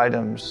 the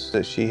items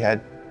that she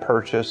had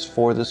purchased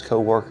for this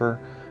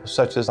coworker,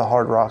 such as a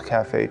Hard Rock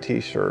Cafe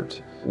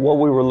t-shirt. What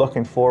we were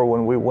looking for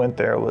when we went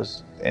there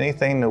was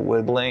anything that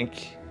would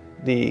link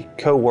the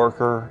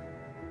coworker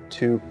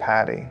to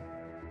Patty.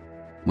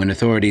 When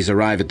authorities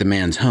arrive at the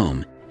man's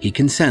home, he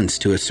consents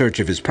to a search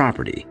of his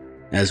property,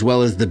 as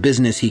well as the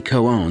business he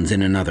co-owns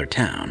in another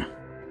town.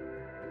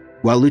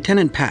 While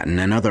Lieutenant Patton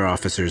and other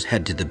officers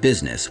head to the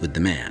business with the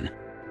man,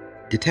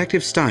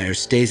 Detective Stiers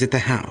stays at the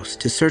house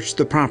to search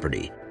the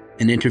property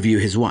and interview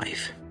his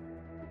wife.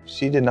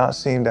 She did not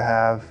seem to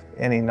have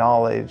any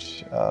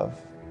knowledge of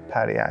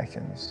Patty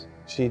Atkins.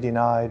 She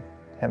denied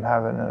him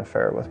having an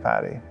affair with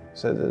Patty,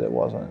 said that it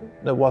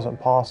wasn't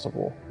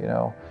possible.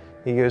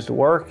 He goes to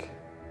work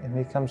and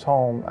he comes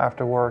home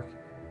after work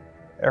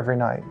every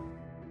night.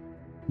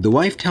 The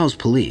wife tells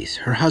police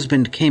her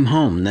husband came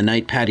home the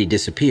night Patty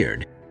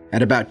disappeared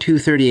at about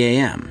 2:30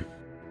 a.m.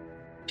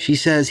 She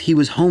says he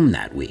was home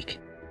that week,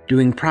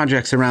 doing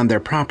projects around their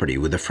property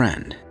with a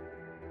friend.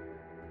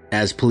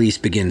 As police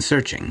begin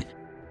searching,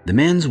 the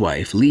man's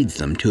wife leads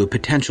them to a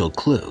potential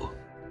clue.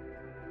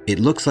 It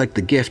looks like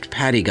the gift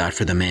Patty got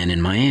for the man in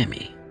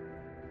Miami.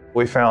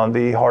 We found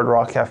the Hard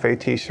Rock Cafe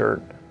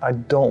t-shirt. I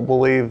don't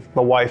believe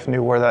the wife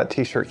knew where that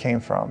t-shirt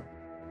came from.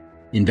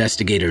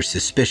 Investigators'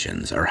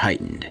 suspicions are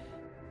heightened.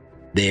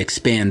 They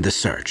expand the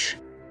search.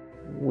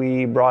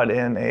 We brought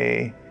in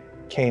a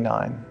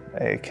canine,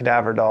 a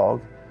cadaver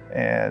dog,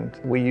 and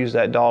we used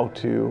that dog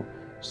to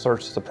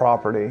search the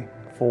property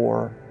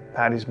for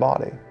Patty's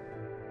body.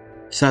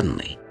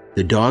 Suddenly,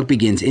 the dog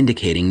begins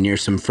indicating near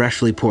some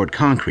freshly poured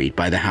concrete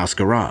by the house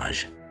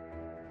garage.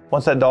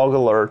 Once that dog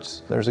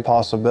alerts, there's a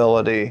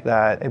possibility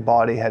that a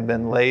body had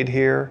been laid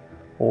here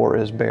or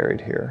is buried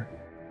here.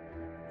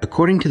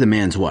 According to the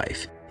man's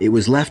wife, it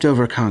was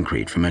leftover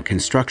concrete from a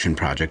construction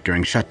project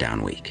during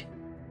shutdown week.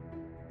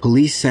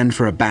 Police send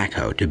for a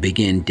backhoe to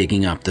begin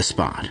digging up the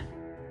spot.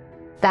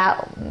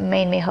 That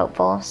made me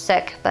hopeful,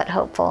 sick but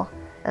hopeful.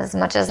 As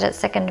much as it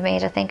sickened me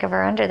to think of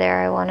her under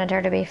there, I wanted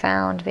her to be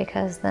found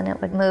because then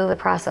it would move the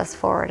process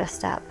forward a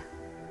step.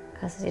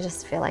 Because you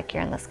just feel like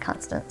you're in this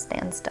constant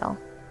standstill.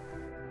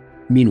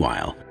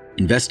 Meanwhile,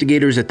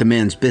 investigators at the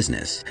man's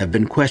business have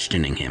been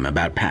questioning him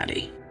about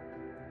Patty.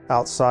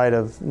 Outside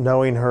of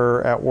knowing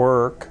her at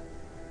work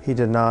He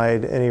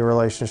denied any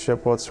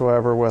relationship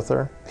whatsoever with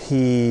her.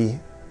 He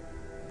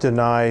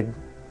denied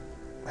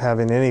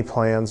having any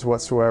plans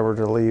whatsoever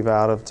to leave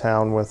out of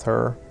town with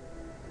her.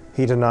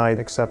 He denied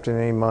accepting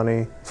any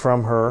money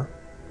from her,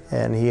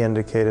 and he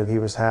indicated he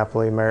was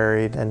happily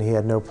married and he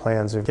had no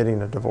plans of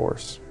getting a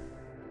divorce.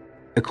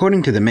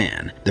 According to the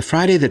man, the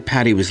Friday that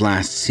Patty was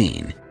last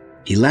seen,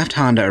 he left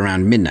Honda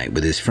around midnight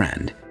with his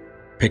friend,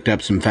 picked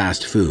up some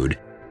fast food,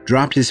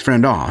 dropped his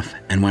friend off,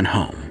 and went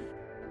home.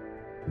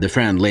 The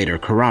friend later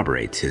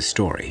corroborates his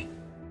story.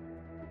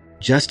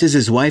 Just as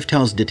his wife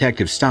tells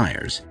Detective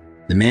Stiers,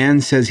 the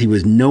man says he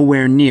was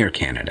nowhere near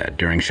Canada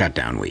during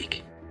shutdown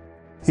week.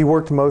 He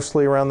worked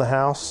mostly around the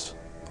house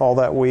all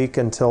that week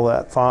until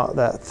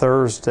that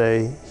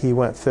Thursday. He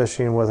went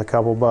fishing with a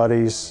couple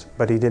buddies,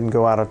 but he didn't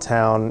go out of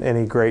town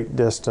any great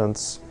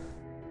distance.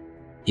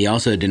 He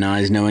also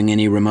denies knowing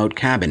any remote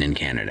cabin in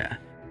Canada,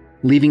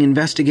 leaving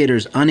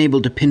investigators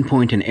unable to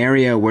pinpoint an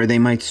area where they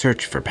might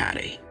search for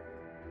Patty.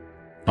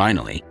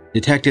 Finally,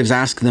 detectives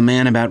ask the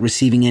man about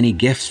receiving any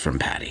gifts from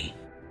Patty.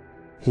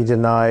 He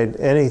denied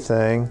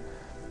anything,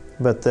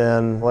 but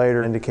then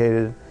later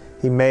indicated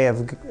he may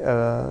have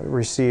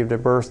received a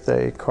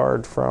birthday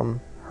card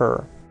from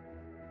her.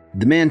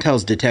 The man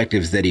tells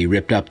detectives that he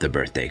ripped up the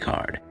birthday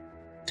card,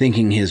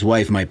 thinking his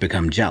wife might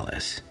become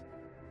jealous.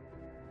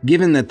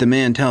 Given that the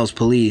man tells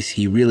police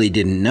he really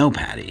didn't know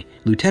Patty,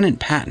 Lieutenant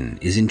Patton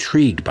is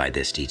intrigued by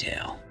this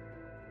detail.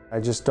 I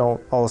just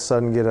don't all of a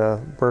sudden get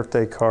a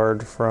birthday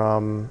card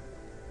from,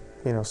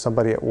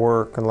 somebody at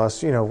work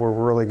unless, we're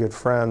really good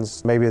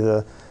friends. Maybe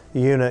the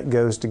unit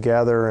goes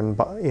together and,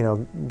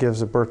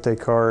 gives a birthday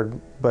card,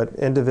 but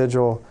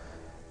individual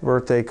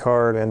birthday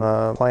card in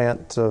a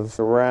plant of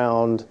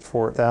around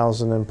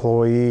 4,000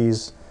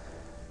 employees,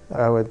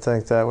 I would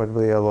think that would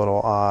be a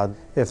little odd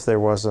if there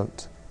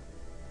wasn't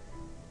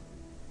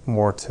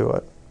more to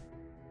it.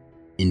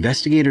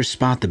 Investigators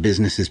spot the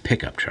business's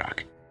pickup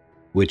truck,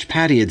 which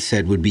Patty had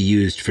said would be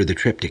used for the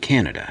trip to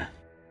Canada.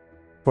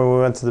 When we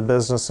went to the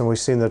business and we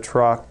seen the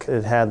truck,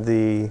 it had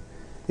the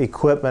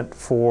equipment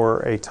for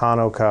a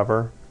tonneau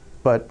cover,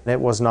 but it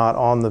was not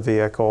on the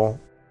vehicle,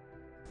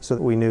 so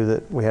we knew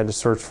that we had to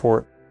search for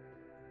it.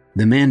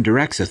 The man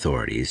directs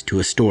authorities to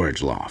a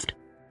storage loft,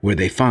 where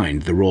they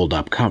find the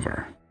rolled-up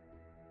cover.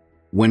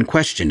 When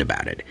questioned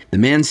about it, the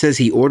man says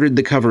he ordered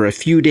the cover a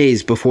few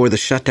days before the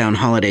shutdown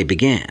holiday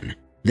began,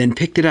 then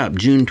picked it up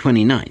June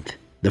 29th,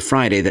 the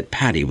Friday that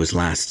Patty was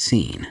last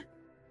seen.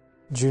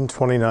 June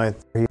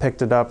 29th, he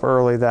picked it up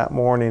early that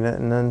morning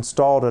and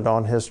installed it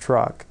on his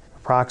truck.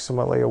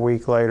 Approximately a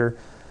week later,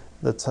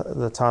 the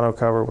tonneau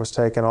cover was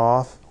taken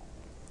off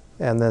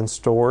and then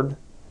stored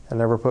and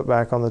never put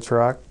back on the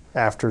truck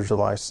after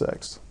July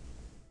 6th.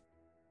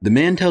 The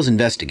man tells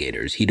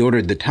investigators he'd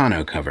ordered the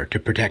tonneau cover to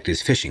protect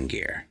his fishing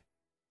gear,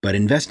 but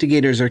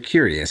investigators are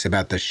curious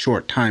about the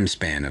short time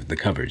span of the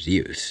cover's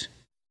use.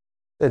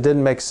 It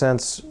didn't make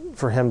sense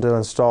for him to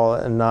install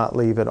it and not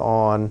leave it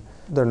on.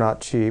 They're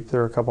not cheap.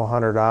 They're a couple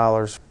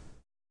 $100.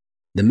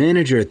 The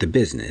manager at the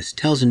business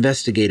tells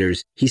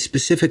investigators he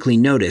specifically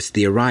noticed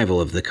the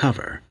arrival of the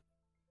cover.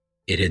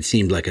 It had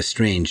seemed like a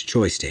strange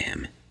choice to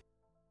him.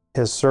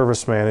 His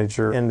service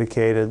manager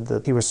indicated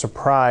that he was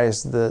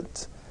surprised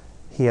that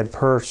he had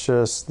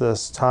purchased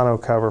this tonneau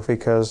cover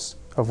because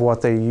of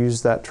what they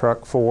use that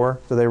truck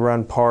for. So they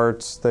run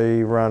parts,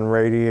 they run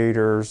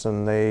radiators,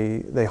 and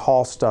they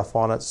haul stuff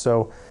on it.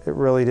 So it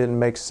really didn't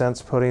make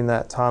sense putting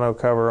that tonneau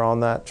cover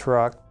on that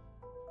truck.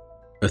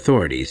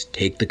 Authorities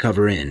take the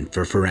cover in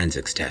for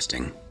forensics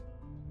testing.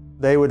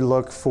 They would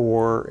look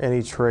for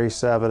any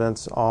trace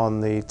evidence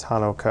on the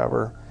tonneau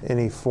cover,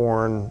 any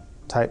foreign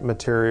type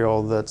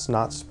material that's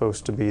not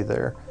supposed to be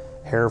there.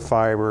 Hair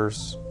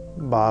fibers,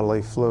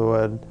 bodily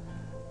fluid,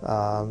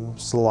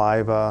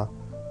 saliva,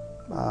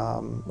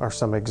 are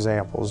some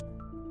examples.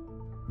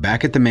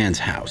 Back at the man's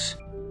house,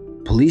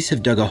 police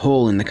have dug a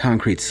hole in the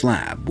concrete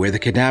slab where the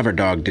cadaver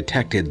dog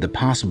detected the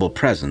possible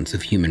presence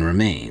of human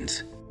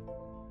remains.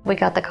 We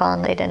got the call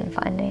and they didn't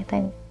find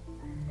anything.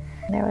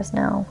 There was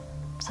no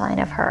sign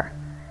of her.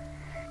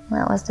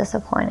 That was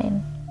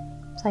disappointing.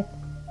 It's like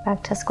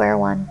back to square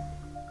one.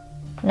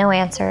 No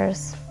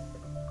answers.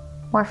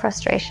 More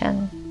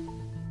frustration.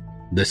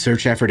 The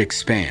search effort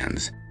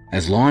expands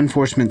as law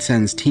enforcement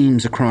sends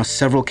teams across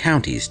several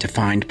counties to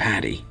find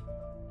Patty.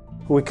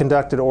 We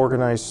conducted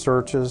organized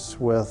searches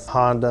with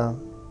Honda,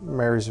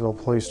 Marysville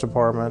Police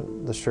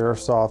Department, the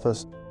Sheriff's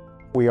Office.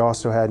 We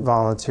also had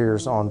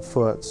volunteers on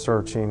foot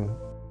searching.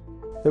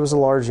 It was a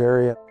large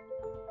area.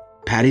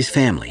 Patty's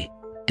family,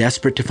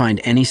 desperate to find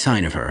any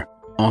sign of her,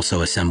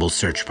 also assembled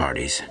search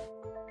parties.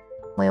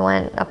 We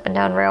went up and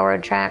down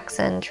railroad tracks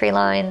and tree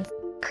lines,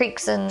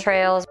 creeks and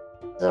trails,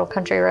 little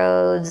country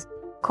roads,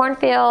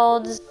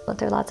 cornfields, went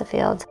through lots of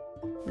fields.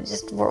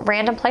 Just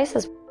random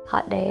places,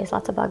 hot days,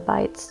 lots of bug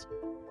bites.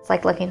 It's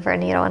like looking for a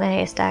needle in a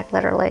haystack,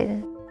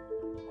 literally.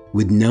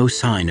 With no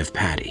sign of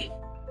Patty,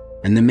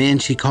 and the man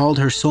she called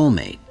her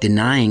soulmate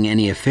denying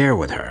any affair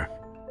with her,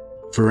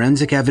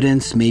 forensic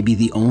evidence may be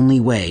the only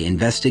way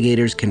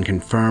investigators can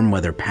confirm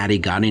whether Patty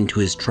got into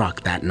his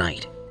truck that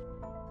night.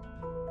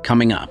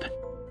 Coming up,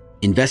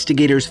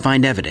 investigators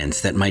find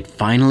evidence that might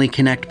finally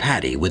connect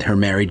Patty with her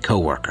married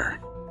coworker.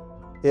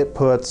 It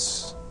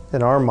puts,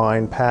 in our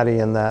mind, Patty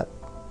in that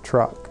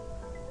truck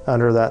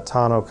under that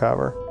tonneau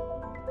cover.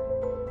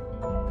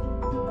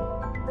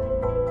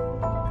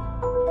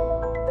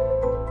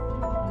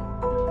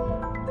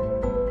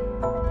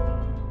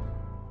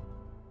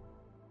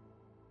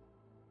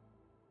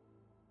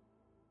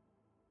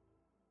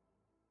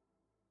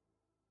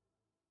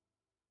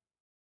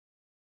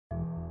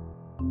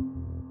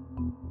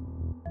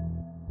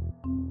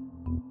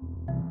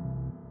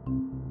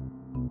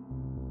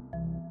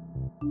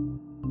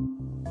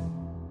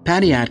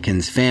 Patty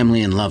Atkins'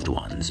 family and loved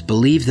ones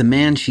believe the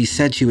man she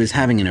said she was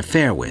having an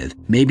affair with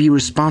may be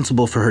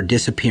responsible for her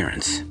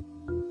disappearance.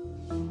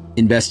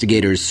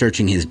 Investigators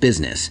searching his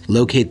business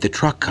locate the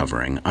truck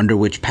covering under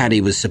which Patty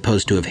was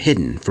supposed to have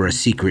hidden for a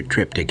secret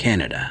trip to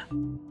Canada.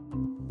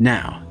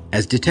 Now,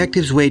 as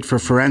detectives wait for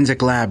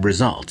forensic lab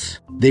results,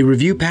 they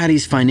review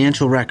Patty's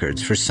financial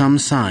records for some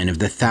sign of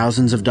the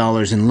thousands of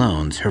dollars in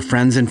loans her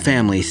friends and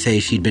family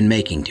say she'd been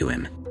making to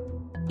him.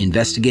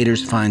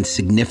 Investigators find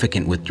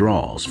significant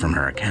withdrawals from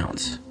her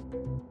accounts.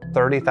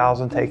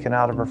 $30,000 taken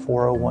out of her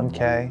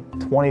 401k,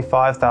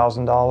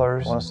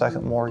 $25,000 on a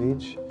second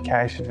mortgage,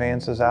 cash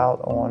advances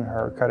out on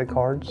her credit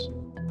cards.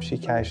 She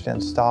cashed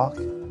in stock.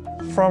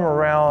 From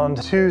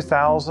around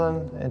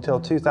 2000 until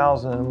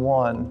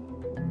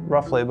 2001,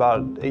 roughly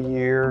about a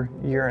year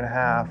and a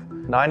half,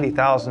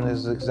 $90,000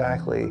 is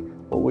exactly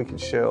what we could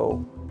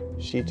show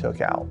she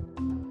took out.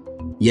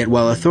 Yet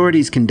while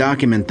authorities can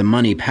document the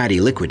money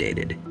Patty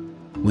liquidated,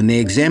 when they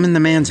examine the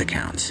man's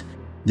accounts,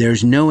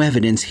 there's no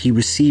evidence he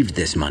received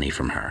this money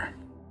from her.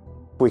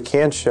 We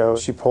can show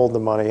she pulled the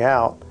money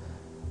out,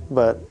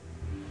 but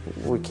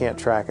we can't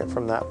track it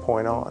from that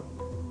point on.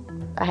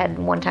 I had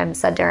one time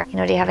said to her,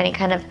 do you have any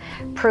kind of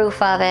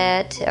proof of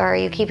it? Or are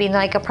you keeping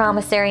like a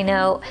promissory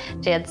note?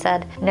 She had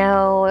said,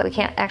 no, we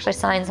can't actually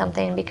sign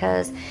something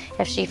because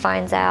if she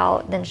finds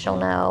out, then she'll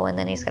know, and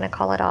then he's going to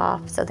call it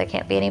off, so there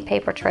can't be any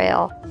paper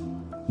trail.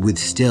 With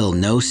still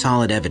no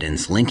solid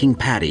evidence linking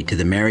Patty to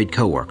the married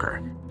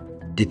coworker,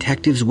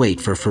 detectives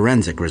wait for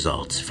forensic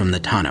results from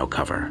the tonneau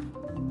cover.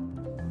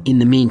 In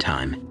the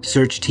meantime,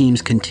 search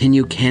teams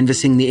continue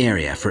canvassing the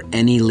area for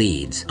any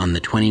leads on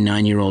the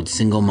 29-year-old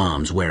single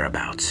mom's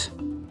whereabouts.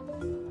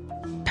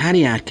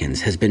 Patty Atkins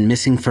has been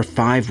missing for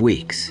 5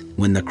 weeks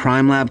when the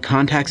crime lab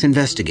contacts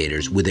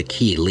investigators with a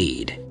key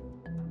lead.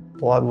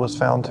 Blood was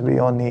found to be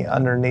on the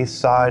underneath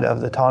side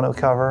of the tonneau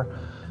cover,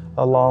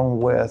 along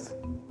with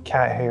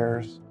cat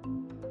hairs.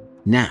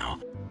 Now,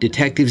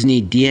 detectives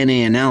need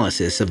DNA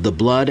analysis of the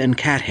blood and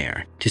cat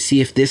hair to see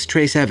if this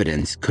trace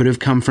evidence could have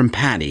come from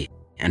Patty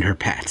and her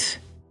pets.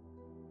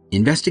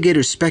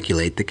 Investigators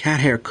speculate the cat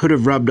hair could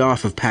have rubbed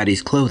off of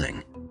Patty's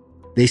clothing.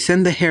 They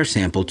send the hair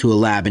sample to a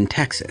lab in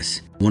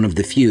Texas, one of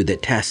the few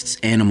that tests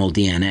animal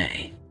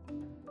DNA.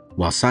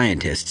 While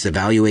scientists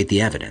evaluate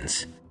the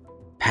evidence,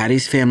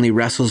 Patty's family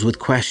wrestles with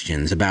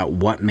questions about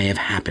what may have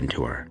happened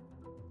to her.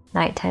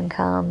 Nighttime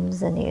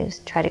comes and you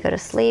try to go to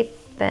sleep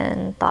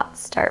and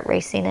thoughts start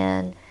racing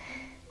in.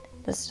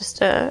 It's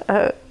just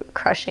a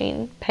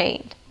crushing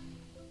pain.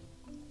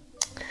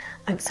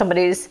 Like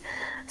somebody's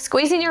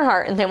squeezing your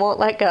heart and they won't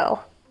let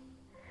go.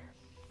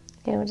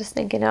 Just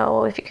thinking,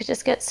 if you could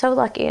just get so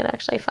lucky and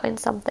actually find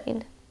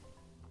something.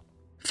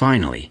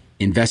 Finally,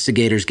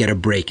 investigators get a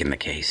break in the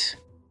case.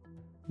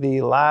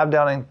 The lab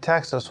down in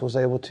Texas was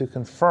able to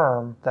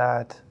confirm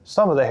that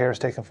some of the hairs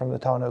taken from the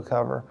tonneau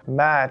cover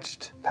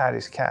matched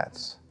Patty's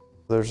cats.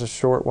 There's a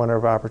short window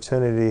of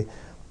opportunity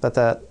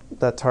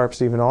that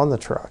tarp's even on the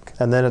truck.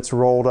 And then it's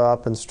rolled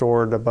up and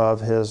stored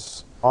above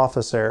his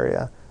office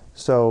area.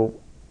 So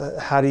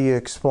how do you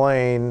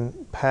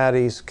explain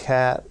Patty's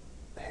cat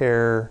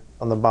hair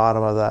on the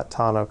bottom of that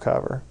tonneau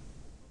cover?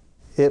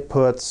 It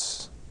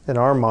puts, in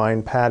our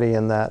mind, Patty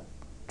in that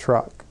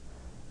truck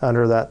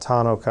under that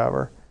tonneau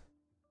cover.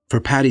 For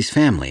Patty's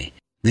family,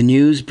 the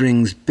news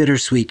brings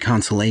bittersweet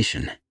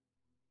consolation.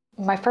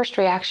 My first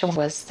reaction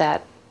was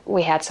that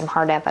we had some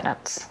hard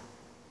evidence,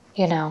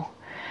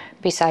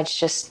 besides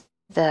just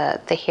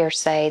the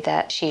hearsay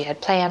that she had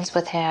plans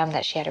with him,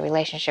 that she had a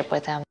relationship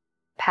with him.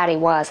 Patty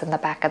was in the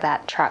back of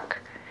that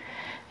truck,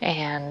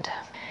 and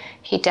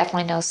he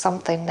definitely knows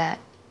something that,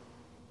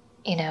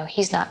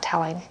 he's not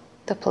telling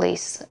the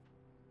police.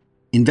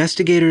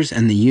 Investigators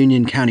and the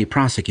Union County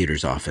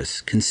Prosecutor's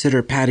Office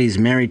consider Patty's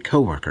married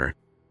coworker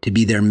to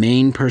be their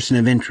main person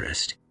of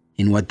interest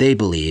in what they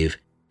believe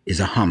is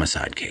a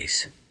homicide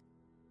case.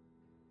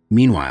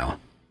 Meanwhile,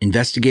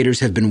 investigators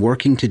have been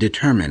working to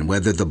determine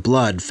whether the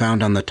blood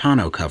found on the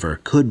tonneau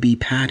cover could be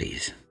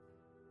Patty's.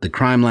 The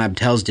crime lab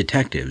tells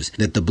detectives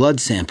that the blood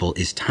sample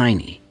is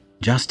tiny,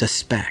 just a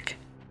speck.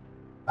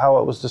 How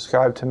it was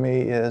described to me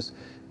is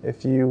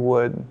if you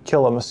would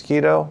kill a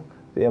mosquito,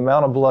 the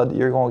amount of blood that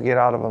you're going to get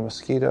out of a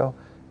mosquito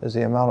is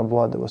the amount of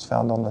blood that was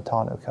found on the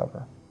tonneau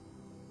cover.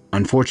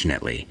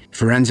 Unfortunately,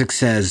 forensics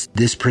says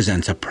this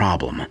presents a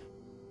problem.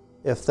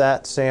 If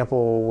that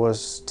sample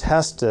was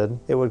tested,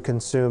 it would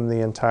consume the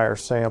entire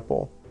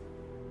sample.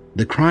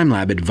 The crime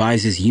lab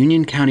advises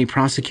Union County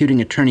Prosecuting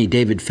Attorney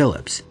David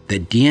Phillips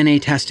that DNA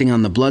testing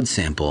on the blood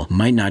sample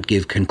might not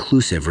give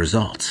conclusive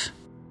results.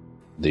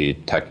 The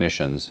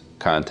technicians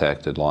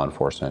contacted law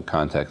enforcement,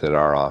 contacted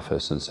our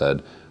office and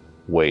said,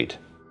 wait.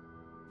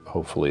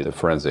 Hopefully the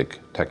forensic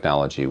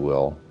technology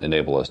will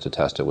enable us to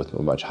test it with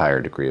a much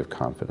higher degree of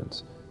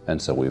confidence. And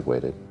so we've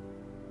waited.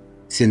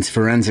 Since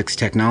forensics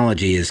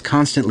technology is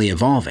constantly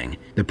evolving,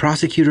 the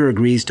prosecutor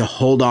agrees to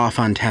hold off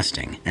on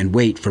testing and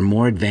wait for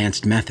more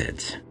advanced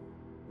methods.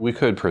 We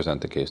could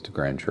present the case to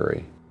grand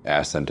jury,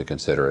 ask them to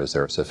consider is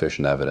there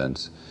sufficient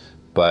evidence,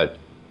 but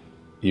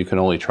you can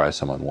only try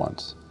someone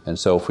once. And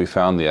so if we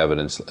found the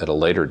evidence at a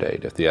later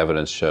date, if the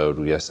evidence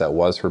showed, yes, that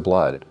was her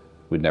blood,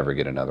 we'd never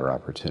get another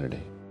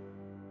opportunity.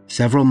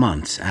 Several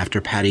months after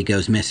Patty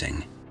goes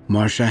missing,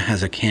 Marcia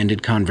has a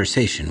candid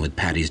conversation with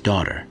Patty's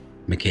daughter,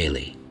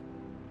 McKaylee.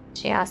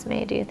 She asked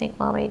me, do you think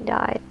Mommy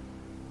died?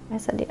 I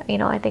said,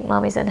 I think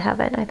Mommy's in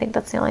heaven. I think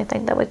that's the only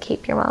thing that would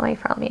keep your Mommy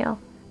from you.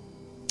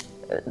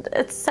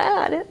 It's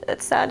sad.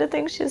 It's sad to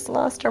think she's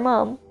lost her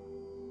mom.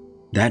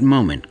 That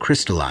moment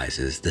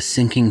crystallizes the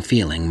sinking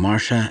feeling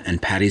Marcia and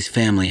Patty's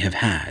family have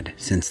had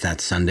since that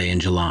Sunday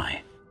in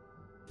July.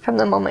 From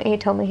the moment he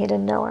told me he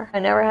didn't know her, I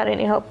never had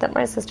any hope that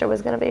my sister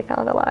was going to be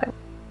found alive.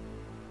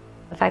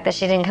 The fact that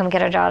she didn't come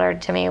get her daughter,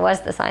 to me,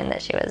 was the sign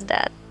that she was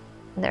dead.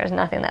 There was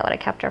nothing that would have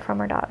kept her from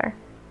her daughter.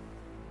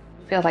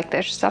 I feel like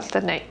there's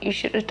something that you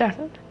should have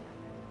done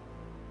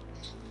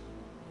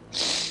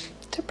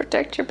to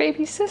protect your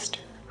baby sister.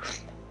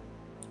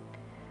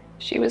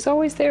 She was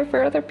always there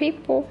for other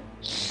people,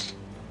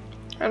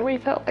 and we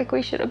felt like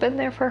we should have been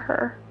there for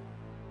her.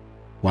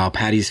 While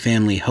Patty's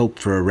family hope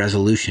for a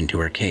resolution to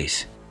her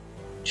case,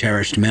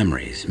 cherished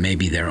memories may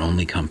be their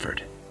only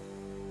comfort.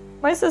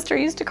 My sister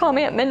used to call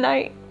me at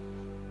midnight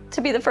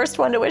to be the first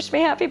one to wish me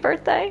happy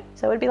birthday.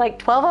 So it would be like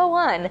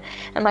 12:01,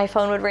 and my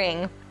phone would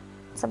ring.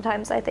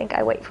 Sometimes I think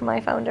I wait for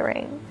my phone to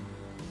ring.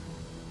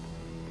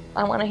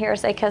 I want to hear her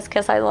say, kiss,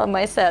 kiss, I love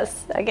my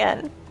sis,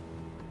 again.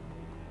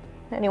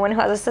 Anyone who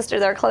has a sister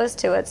they're close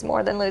to, it's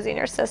more than losing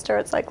your sister.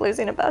 It's like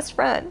losing a best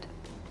friend.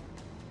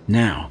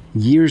 Now,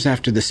 years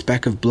after the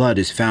speck of blood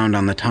is found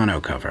on the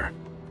tonneau cover,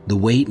 the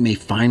wait may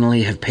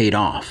finally have paid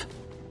off.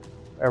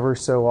 Every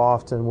so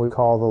often we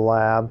call the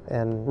lab,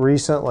 and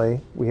recently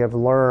we have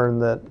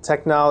learned that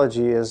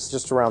technology is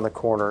just around the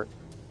corner.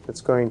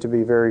 It's going to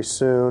be very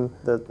soon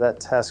that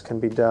test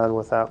can be done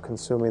without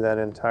consuming that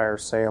entire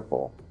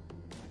sample.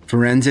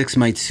 Forensics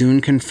might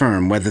soon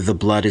confirm whether the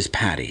blood is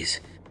Patty's,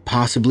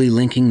 possibly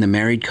linking the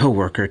married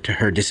coworker to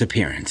her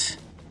disappearance.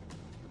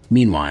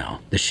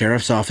 Meanwhile, the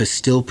sheriff's office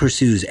still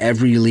pursues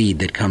every lead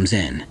that comes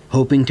in,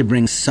 hoping to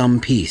bring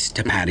some peace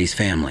to Patty's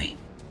family.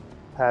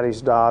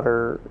 Patty's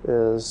daughter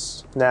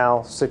is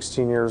now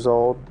 16 years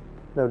old,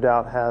 no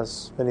doubt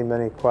has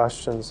many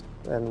questions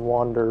and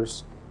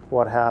wonders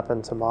what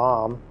happened to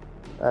Mom.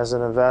 As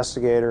an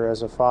investigator,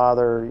 as a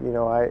father,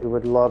 I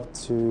would love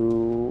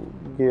to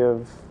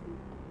give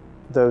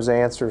those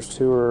answers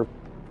to her.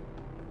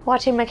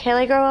 Watching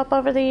McKaylee grow up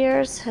over the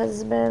years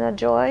has been a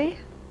joy.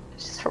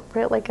 She's a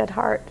really good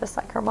heart, just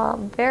like her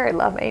mom, very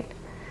loving.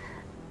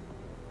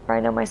 I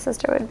know my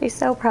sister would be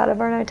so proud of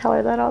her, and I tell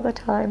her that all the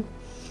time,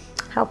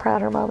 how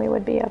proud her mommy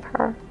would be of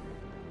her.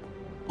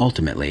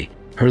 Ultimately,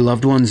 her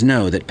loved ones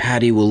know that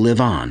Patty will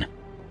live on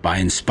by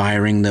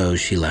inspiring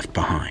those she left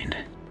behind.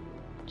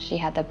 She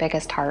had the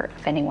biggest heart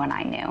of anyone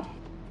I knew.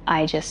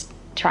 I just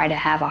try to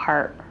have a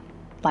heart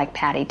like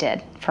Patty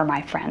did for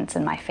my friends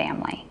and my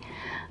family.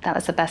 That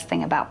was the best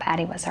thing about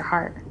Patty, was her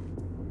heart.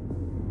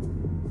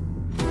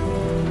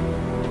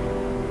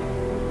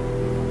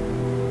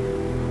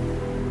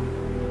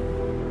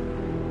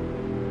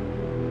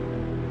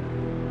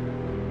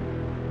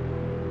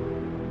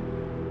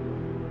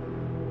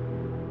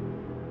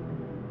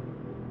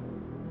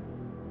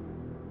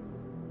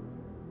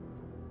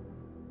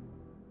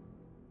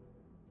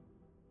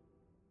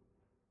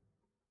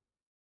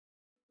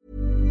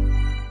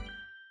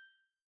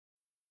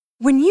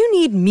 When you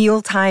need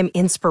mealtime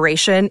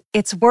inspiration,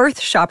 it's worth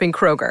shopping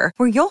Kroger,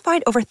 where you'll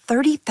find over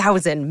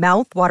 30,000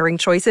 mouth-watering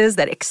choices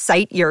that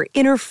excite your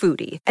inner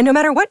foodie. And no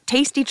matter what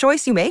tasty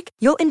choice you make,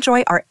 you'll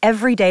enjoy our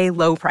everyday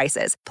low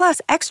prices, plus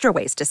extra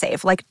ways to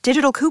save, like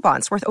digital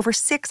coupons worth over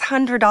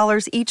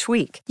 $600 each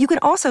week. You can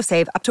also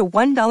save up to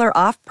 $1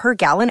 off per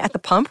gallon at the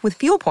pump with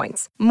fuel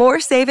points.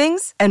 More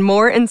savings and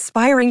more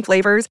inspiring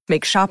flavors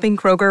make shopping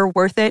Kroger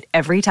worth it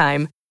every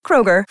time.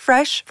 Kroger,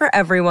 fresh for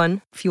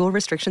everyone. Fuel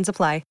restrictions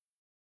apply.